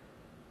you?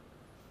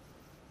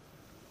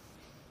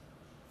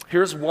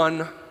 Here's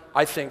one,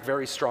 I think,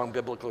 very strong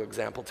biblical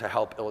example to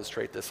help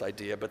illustrate this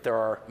idea, but there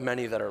are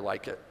many that are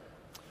like it.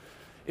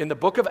 In the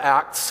book of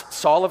Acts,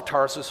 Saul of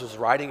Tarsus was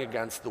riding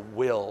against the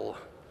will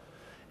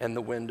and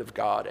the wind of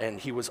God, and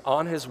he was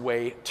on his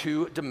way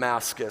to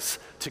Damascus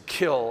to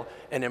kill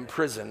and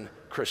imprison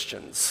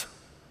Christians.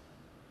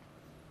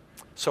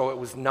 So it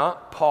was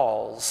not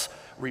Paul's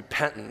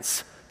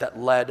repentance that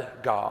led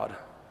God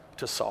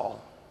to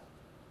Saul.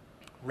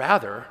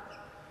 Rather,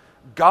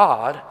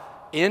 God,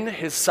 in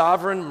His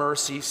sovereign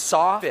mercy,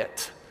 saw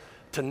fit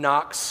to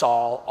knock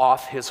Saul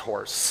off his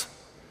horse.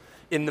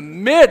 In the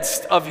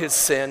midst of his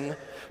sin,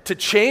 to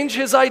change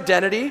his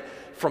identity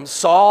from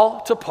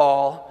Saul to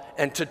Paul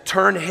and to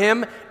turn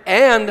him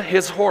and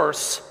his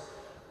horse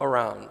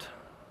around.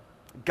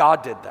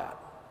 God did that.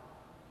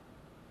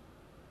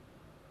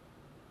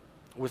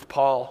 With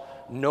Paul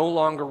no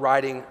longer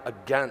riding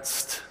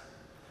against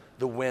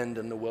the wind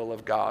and the will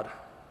of God,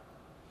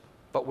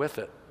 but with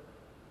it.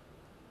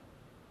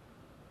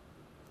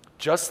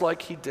 Just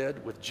like He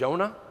did with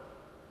Jonah,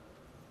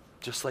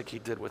 just like He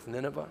did with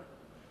Nineveh,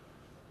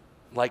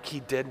 like he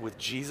did with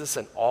Jesus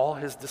and all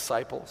his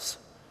disciples,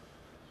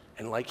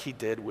 and like he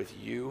did with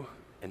you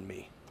and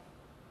me.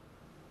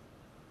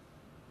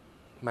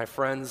 My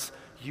friends,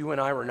 you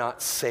and I were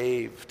not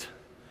saved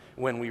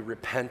when we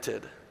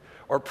repented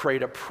or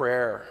prayed a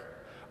prayer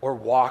or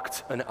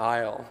walked an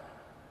aisle.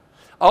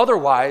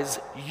 Otherwise,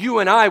 you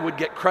and I would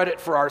get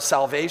credit for our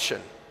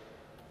salvation.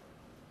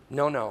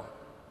 No.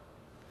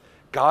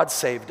 God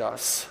saved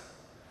us.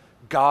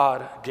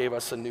 God gave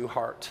us a new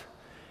heart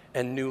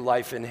and new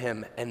life in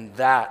him, and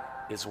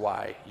that is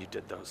why you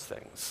did those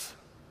things.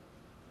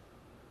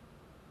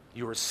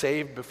 You were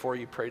saved before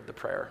you prayed the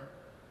prayer,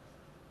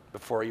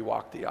 before you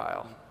walked the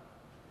aisle,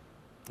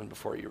 and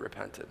before you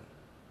repented.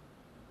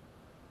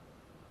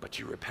 But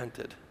you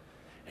repented,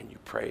 and you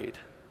prayed,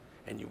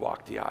 and you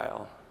walked the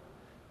aisle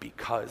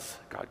because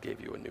God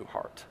gave you a new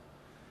heart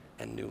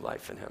and new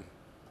life in him.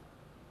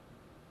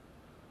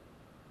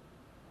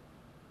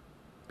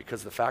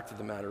 Because the fact of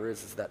the matter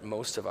is that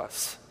most of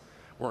us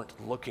weren't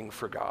looking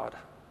for God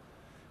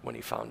when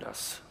he found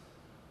us.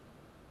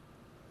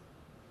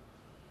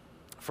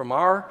 From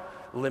our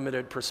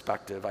limited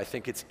perspective, I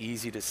think it's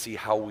easy to see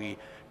how we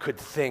could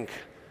think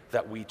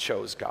that we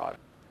chose God.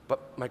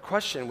 But my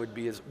question would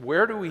be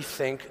where do we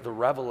think the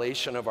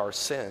revelation of our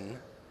sin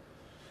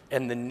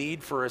and the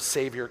need for a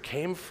Savior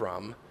came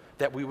from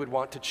that we would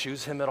want to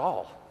choose him at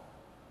all?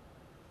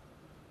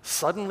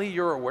 Suddenly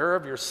you're aware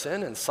of your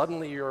sin and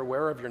suddenly you're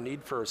aware of your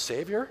need for a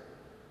Savior?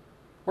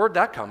 Where'd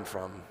that come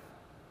from?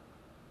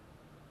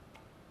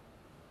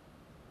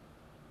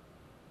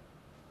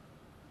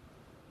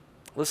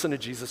 Listen to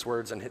Jesus'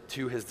 words and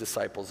to his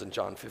disciples in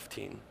John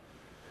 15.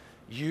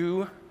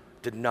 You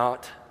did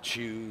not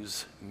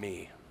choose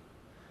me,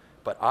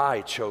 but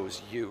I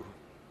chose you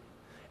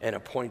and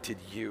appointed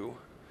you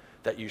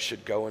that you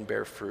should go and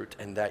bear fruit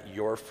and that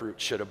your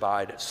fruit should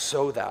abide,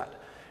 so that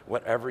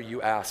whatever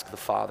you ask the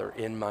Father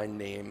in my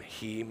name,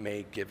 he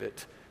may give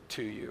it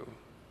to you.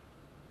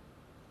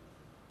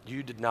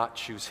 You did not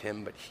choose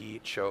him, but he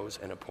chose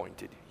and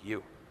appointed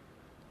you.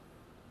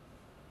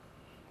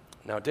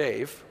 Now,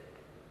 Dave,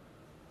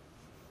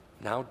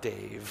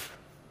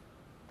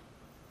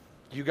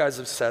 you guys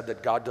have said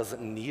that God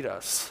doesn't need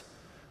us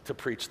to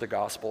preach the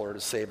gospel or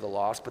to save the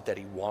lost, but that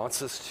he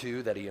wants us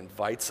to, that he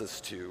invites us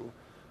to.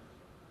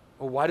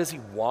 Well, why does he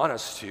want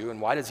us to,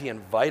 and why does he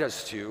invite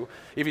us to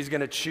if he's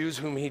going to choose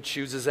whom he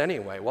chooses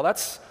anyway? Well,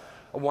 that's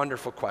a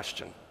wonderful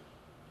question.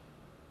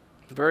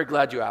 I'm very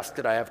glad you asked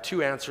it. I have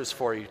two answers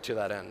for you to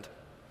that end.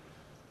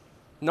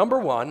 Number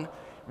one,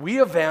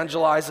 we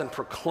evangelize and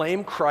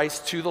proclaim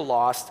Christ to the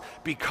lost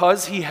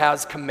because he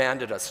has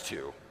commanded us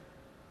to.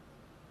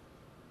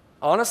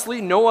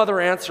 Honestly, no other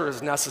answer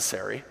is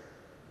necessary.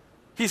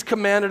 He's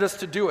commanded us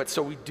to do it,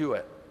 so we do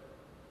it.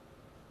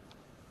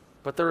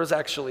 But there is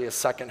actually a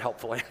second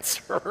helpful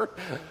answer.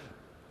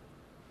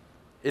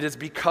 It is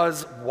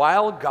because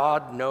while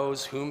God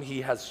knows whom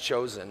he has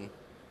chosen,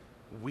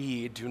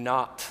 we do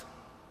not.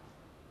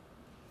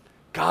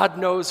 God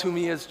knows whom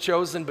he has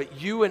chosen,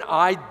 but you and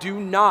I do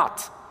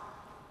not.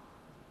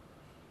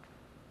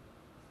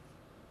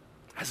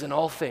 As in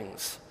all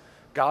things,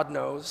 God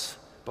knows,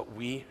 but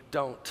we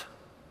don't.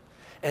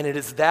 And it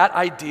is that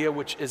idea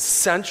which is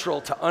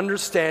central to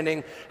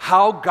understanding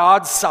how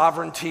God's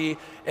sovereignty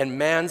and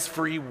man's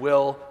free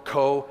will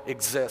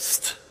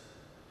coexist.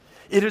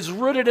 It is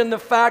rooted in the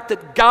fact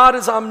that God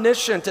is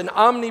omniscient and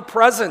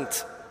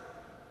omnipresent,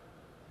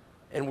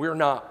 and we're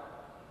not.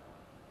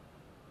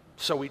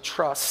 So we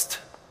trust,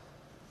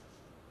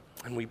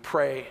 and we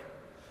pray,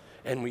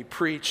 and we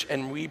preach,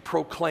 and we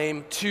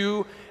proclaim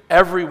to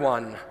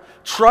everyone,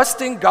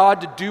 trusting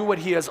God to do what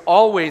he has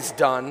always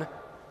done,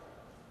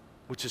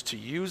 which is to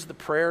use the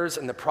prayers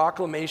and the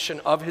proclamation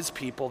of his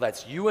people,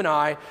 that's you and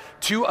I,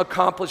 to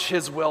accomplish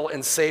his will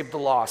and save the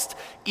lost.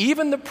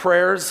 Even the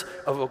prayers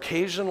of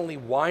occasionally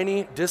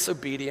whiny,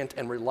 disobedient,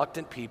 and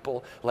reluctant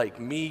people like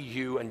me,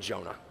 you, and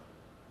Jonah.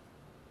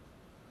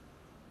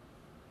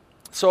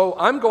 So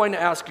I'm going to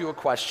ask you a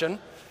question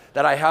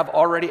that I have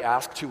already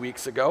asked 2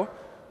 weeks ago,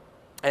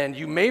 and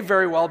you may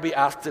very well be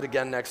asked it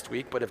again next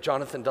week, but if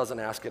Jonathan doesn't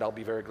ask it, I'll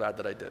be very glad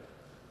that I did.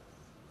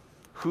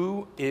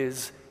 Who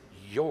is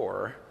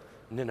your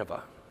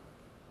Nineveh?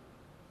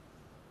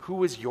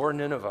 Who is your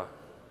Nineveh?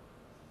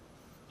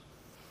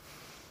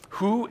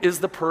 Who is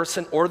the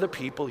person or the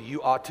people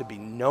you ought to be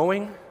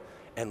knowing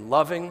and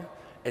loving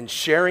and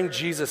sharing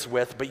Jesus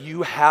with, but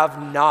you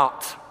have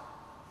not,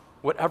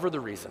 whatever the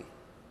reason?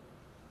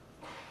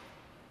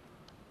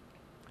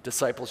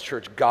 Disciples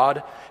Church,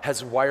 God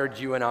has wired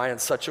you and I in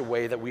such a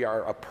way that we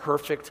are a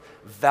perfect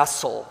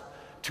vessel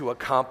to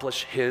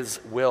accomplish his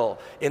will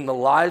in the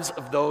lives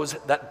of those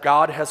that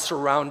God has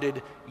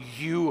surrounded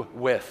you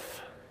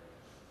with.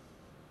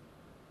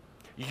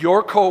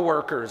 Your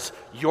coworkers,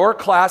 your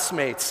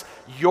classmates,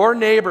 your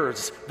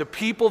neighbors, the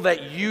people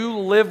that you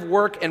live,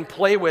 work, and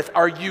play with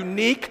are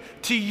unique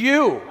to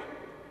you.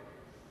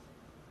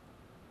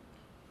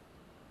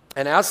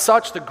 And as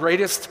such, the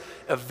greatest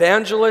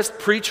evangelist,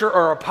 preacher,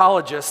 or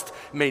apologist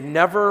may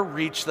never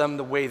reach them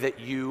the way that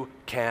you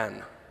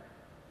can.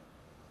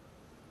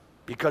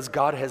 because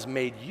God has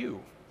made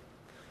you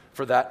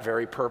for that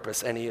very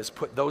purpose, and he has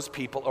put those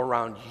people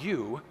around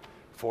you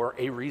for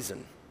a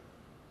reason.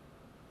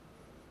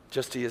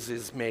 Just as he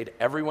has made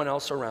everyone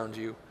else around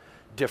you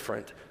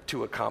different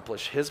to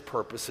accomplish his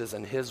purposes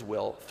and his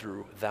will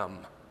through them.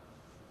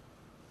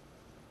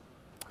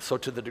 So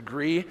to the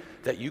degree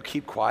that you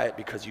keep quiet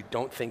because you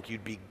don't think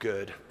you'd be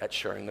good at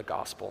sharing the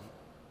gospel,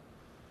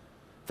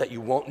 that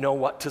you won't know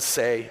what to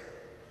say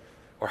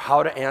or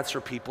how to answer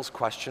people's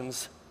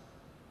questions,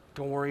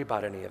 don't worry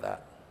about any of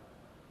that.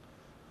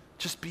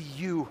 Just be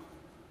you.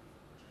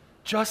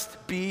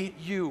 Just be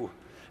you.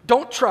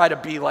 Don't try to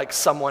be like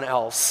someone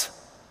else.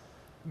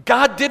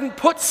 God didn't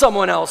put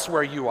someone else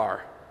where you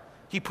are.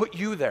 He put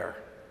you there.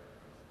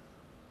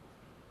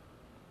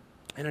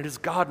 And it is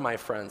God, my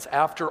friends,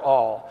 after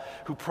all,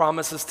 who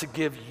promises to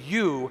give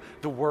you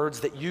the words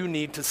that you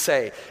need to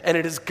say. And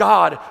it is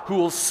God who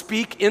will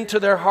speak into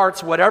their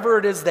hearts whatever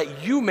it is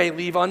that you may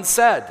leave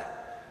unsaid.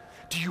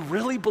 Do you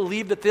really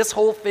believe that this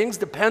whole thing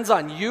depends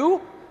on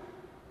you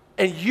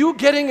and you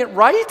getting it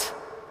right?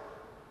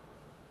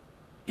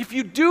 If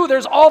you do,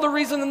 there's all the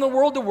reason in the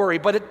world to worry,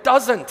 but it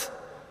doesn't.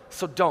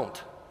 So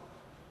don't.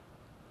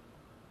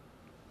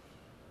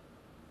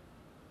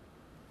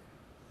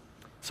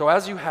 So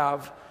as you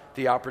have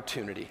the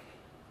opportunity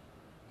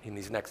in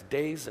these next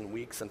days and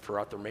weeks and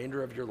throughout the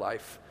remainder of your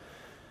life,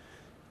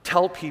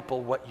 tell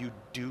people what you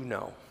do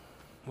know,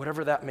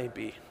 whatever that may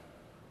be,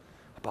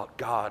 about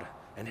God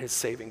and his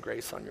saving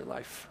grace on your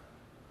life.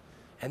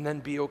 And then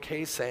be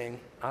okay saying,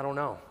 I don't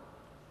know,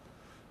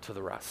 to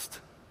the rest.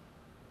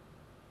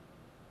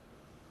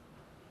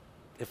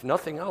 If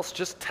nothing else,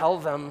 just tell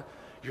them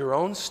your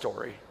own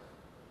story,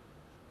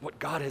 what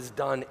God has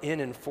done in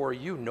and for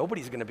you.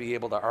 Nobody's going to be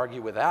able to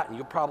argue with that, and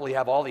you'll probably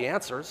have all the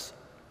answers.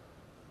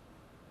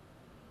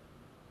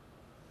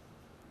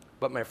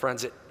 But my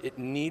friends, it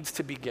needs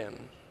to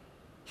begin.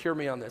 Hear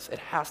me on this. It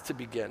has to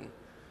begin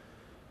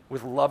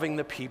with loving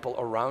the people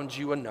around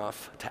you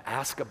enough to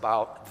ask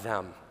about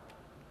them,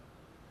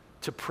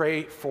 to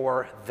pray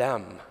for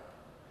them,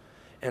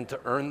 and to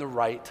earn the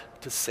right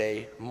to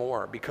say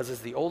more. Because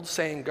as the old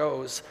saying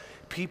goes,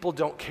 people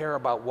don't care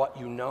about what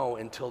you know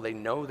until they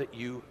know that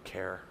you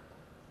care.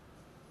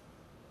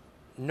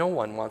 No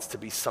one wants to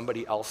be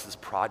somebody else's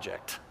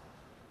project.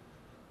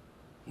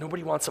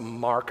 Nobody wants a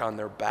mark on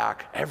their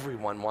back.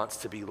 Everyone wants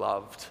to be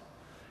loved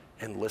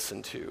and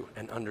listened to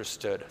and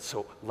understood.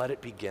 So let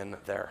it begin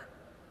there.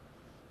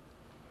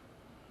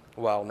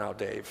 Well, now,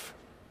 Dave,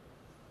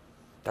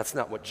 that's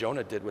not what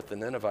Jonah did with the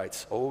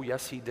Ninevites. Oh,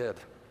 yes, he did.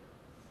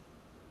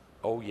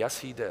 Oh, yes,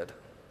 he did.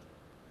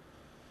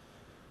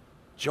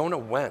 Jonah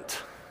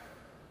went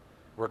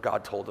where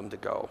God told him to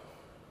go.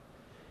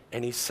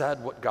 And he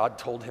said what God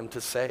told him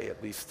to say,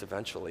 at least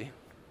eventually.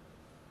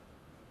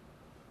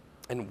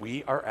 And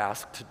we are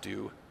asked to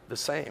do the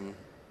same.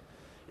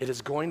 It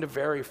is going to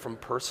vary from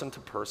person to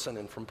person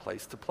and from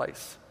place to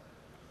place.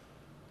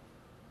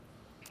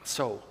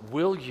 So,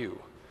 will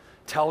you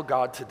tell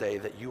God today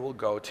that you will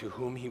go to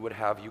whom he would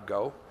have you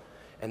go,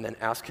 and then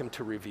ask him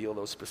to reveal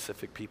those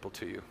specific people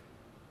to you?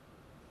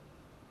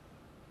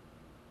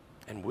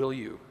 And will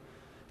you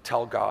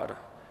tell God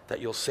that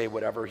you'll say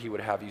whatever he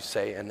would have you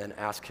say, and then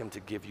ask him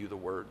to give you the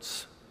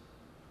words?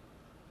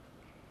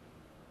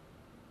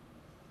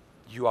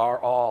 You are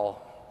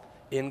all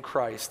in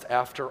Christ,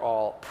 after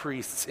all,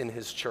 priests in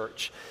his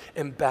church,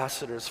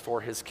 ambassadors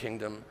for his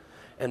kingdom,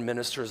 and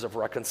ministers of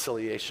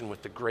reconciliation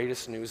with the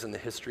greatest news in the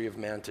history of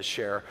man to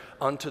share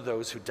unto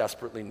those who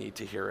desperately need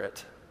to hear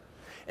it.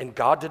 And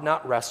God did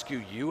not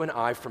rescue you and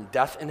I from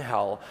death and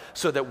hell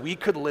so that we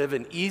could live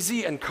an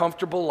easy and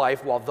comfortable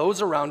life while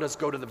those around us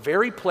go to the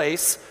very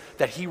place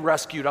that he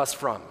rescued us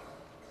from.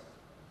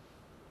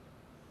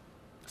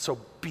 So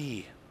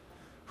be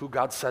who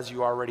God says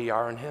you already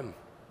are in him,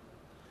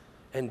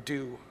 and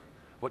do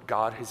what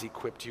God has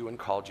equipped you and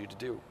called you to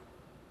do.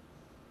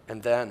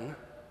 And then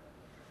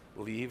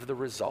leave the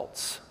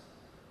results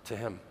to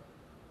him.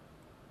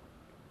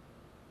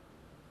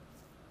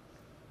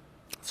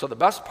 So the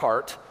best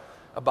part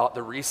about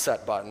the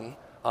reset button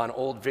on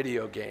old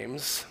video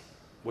games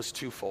was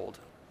twofold.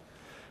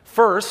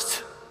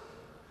 First,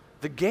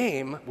 the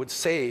game would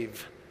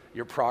save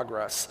your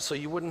progress, so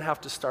you wouldn't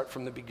have to start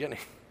from the beginning.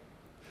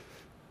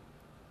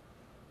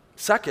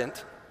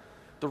 Second,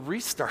 the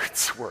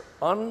restarts were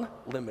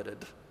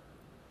unlimited.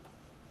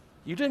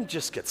 You didn't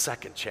just get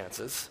second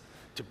chances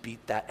to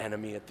beat that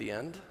enemy at the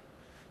end.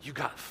 You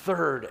got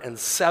third and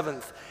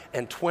seventh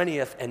and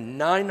 20th and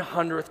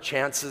 900th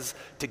chances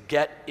to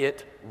get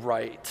it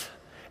right.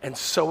 And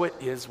so it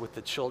is with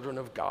the children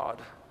of God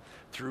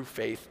through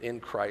faith in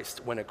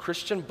Christ. When a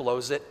Christian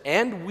blows it,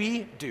 and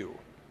we do,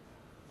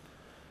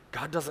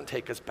 God doesn't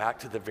take us back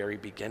to the very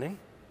beginning.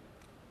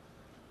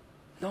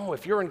 No,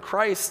 if you're in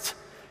Christ,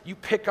 you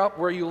pick up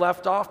where you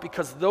left off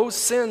because those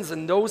sins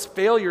and those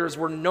failures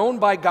were known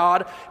by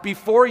God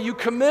before you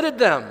committed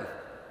them.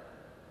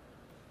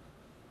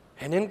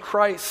 And in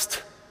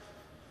Christ,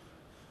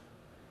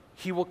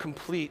 he will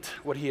complete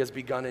what he has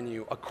begun in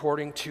you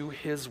according to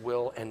his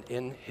will and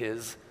in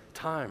his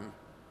time.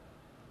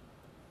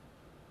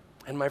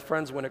 And my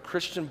friends, when a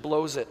Christian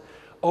blows it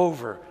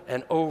over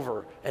and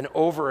over and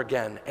over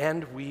again,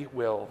 and we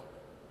will,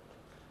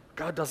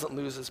 God doesn't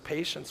lose his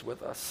patience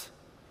with us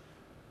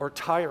or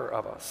tire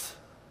of us,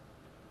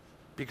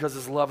 because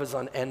his love is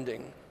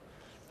unending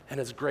and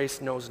his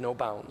grace knows no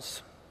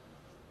bounds.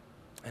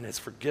 And his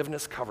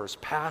forgiveness covers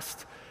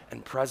past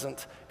and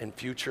present and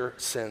future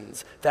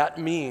sins. That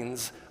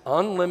means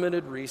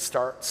unlimited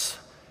restarts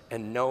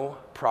and no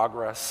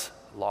progress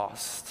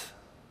lost.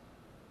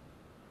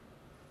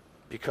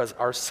 Because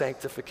our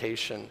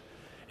sanctification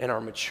and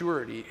our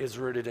maturity is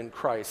rooted in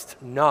Christ,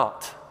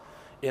 not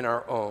in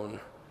our own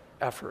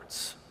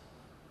efforts.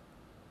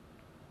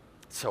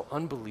 So,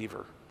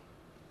 unbeliever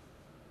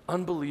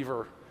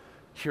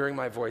hearing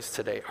my voice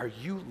today, are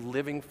you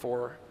living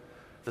for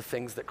the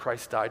things that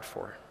Christ died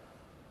for?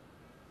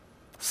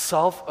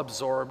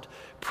 Self-absorbed,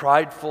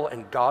 prideful,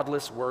 and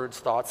godless words,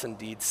 thoughts, and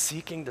deeds,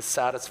 seeking to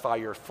satisfy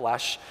your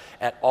flesh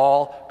at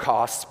all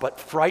costs, but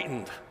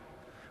frightened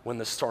when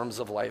the storms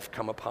of life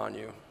come upon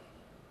you.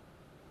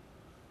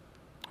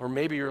 Or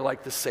maybe you're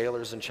like the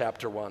sailors in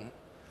chapter 1.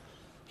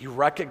 You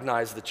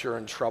recognize that you're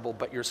in trouble,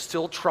 but you're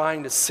still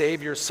trying to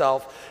save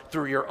yourself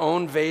through your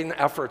own vain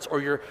efforts,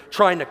 or you're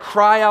trying to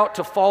cry out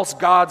to false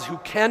gods who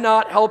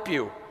cannot help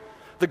you,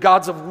 the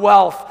gods of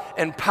wealth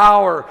and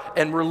power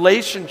and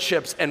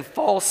relationships and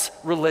false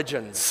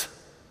religions.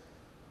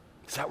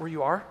 Is that where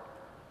you are?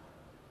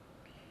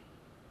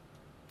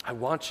 I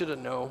want you to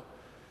know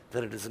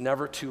that it is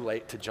never too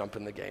late to jump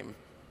in the game.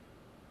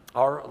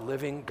 Our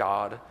living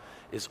God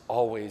is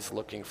always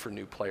looking for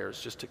new players,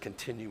 just to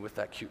continue with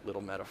that cute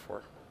little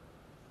metaphor.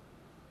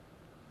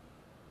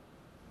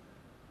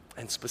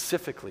 And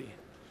specifically,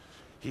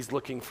 he's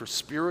looking for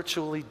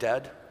spiritually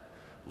dead,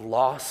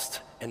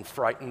 lost, and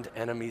frightened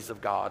enemies of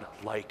God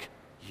like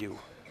you.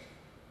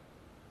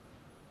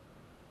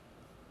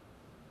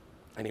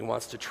 And he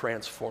wants to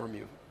transform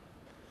you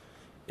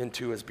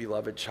into his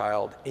beloved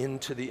child,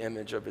 into the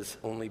image of his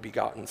only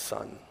begotten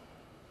Son.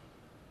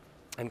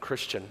 And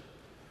Christian,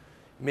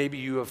 maybe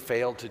you have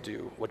failed to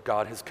do what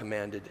God has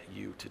commanded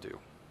you to do,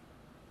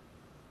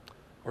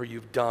 or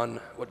you've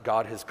done what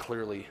God has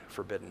clearly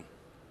forbidden.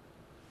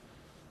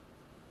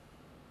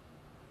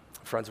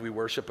 Friends, we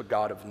worship a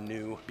God of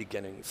new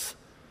beginnings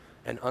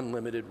and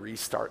unlimited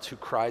restarts, who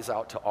cries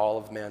out to all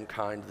of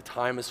mankind, the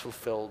time is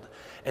fulfilled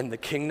and the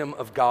kingdom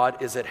of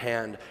God is at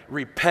hand.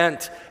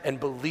 Repent and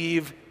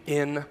believe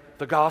in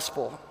the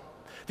gospel.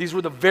 These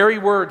were the very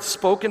words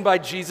spoken by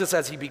Jesus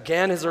as he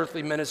began his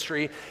earthly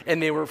ministry,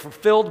 and they were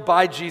fulfilled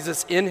by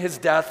Jesus in his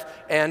death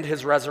and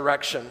his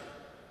resurrection.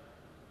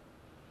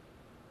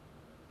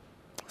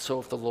 So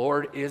if the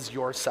Lord is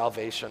your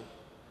salvation,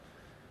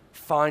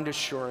 find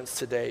assurance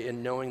today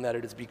in knowing that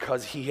it is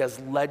because he has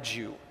led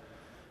you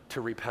to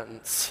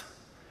repentance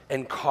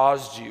and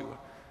caused you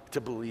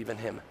to believe in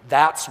him.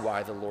 That's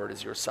why the Lord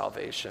is your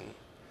salvation.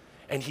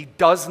 And he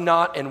does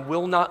not and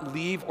will not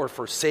leave or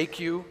forsake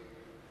you,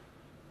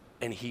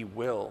 and he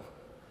will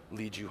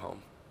lead you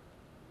home.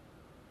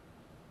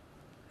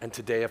 And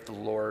today, if the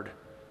Lord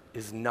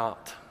is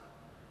not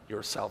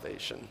your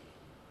salvation,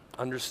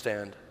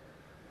 understand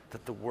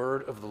that the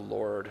word of the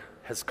Lord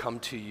has come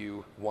to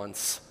you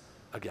once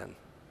again,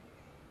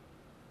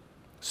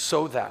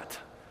 so that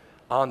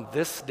on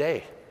this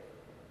day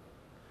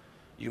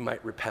you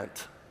might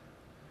repent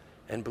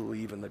and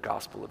believe in the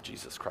gospel of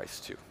Jesus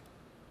Christ too.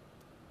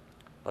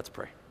 Let's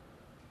pray.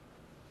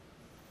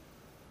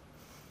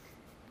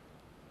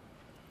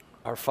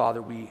 Our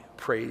Father, we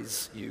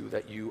praise you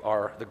that you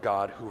are the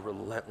God who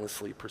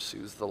relentlessly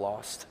pursues the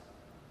lost,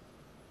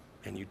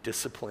 and you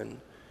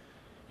discipline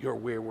your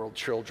wayward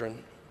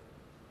children,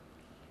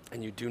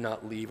 and you do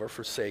not leave or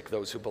forsake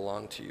those who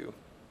belong to you.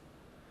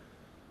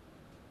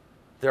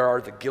 There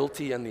are the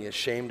guilty and the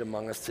ashamed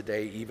among us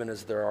today, even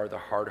as there are the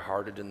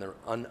hard-hearted and the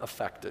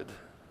unaffected.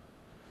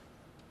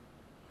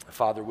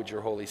 Father, would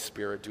your Holy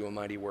Spirit do a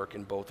mighty work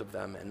in both of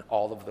them and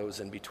all of those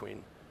in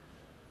between.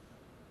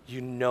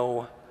 You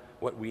know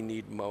what we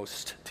need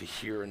most to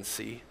hear and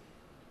see.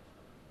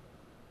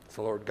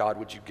 So, Lord God,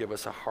 would you give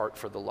us a heart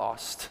for the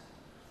lost,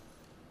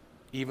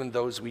 even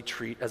those we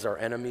treat as our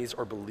enemies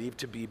or believe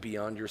to be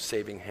beyond your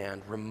saving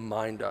hand.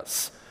 Remind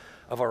us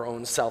of our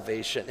own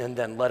salvation, and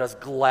then let us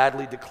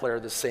gladly declare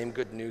the same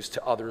good news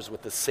to others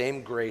with the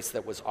same grace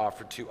that was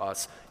offered to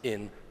us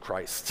in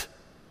Christ.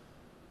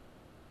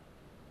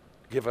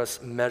 Give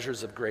us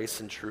measures of grace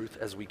and truth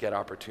as we get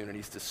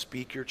opportunities to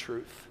speak your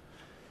truth,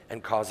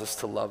 and cause us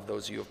to love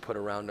those you have put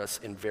around us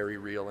in very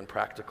real and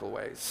practical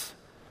ways.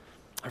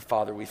 Our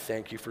Father, we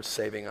thank you for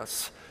saving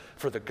us,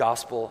 for the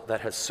gospel that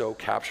has so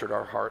captured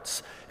our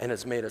hearts and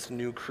has made us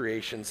new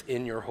creations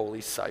in your holy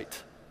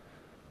sight.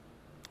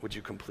 Would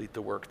you complete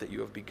the work that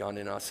you have begun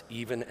in us,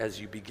 even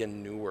as you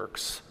begin new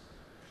works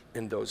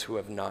in those who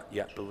have not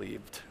yet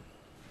believed.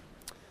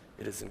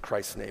 It is in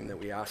Christ's name that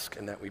we ask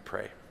and that we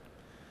pray.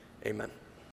 Amen.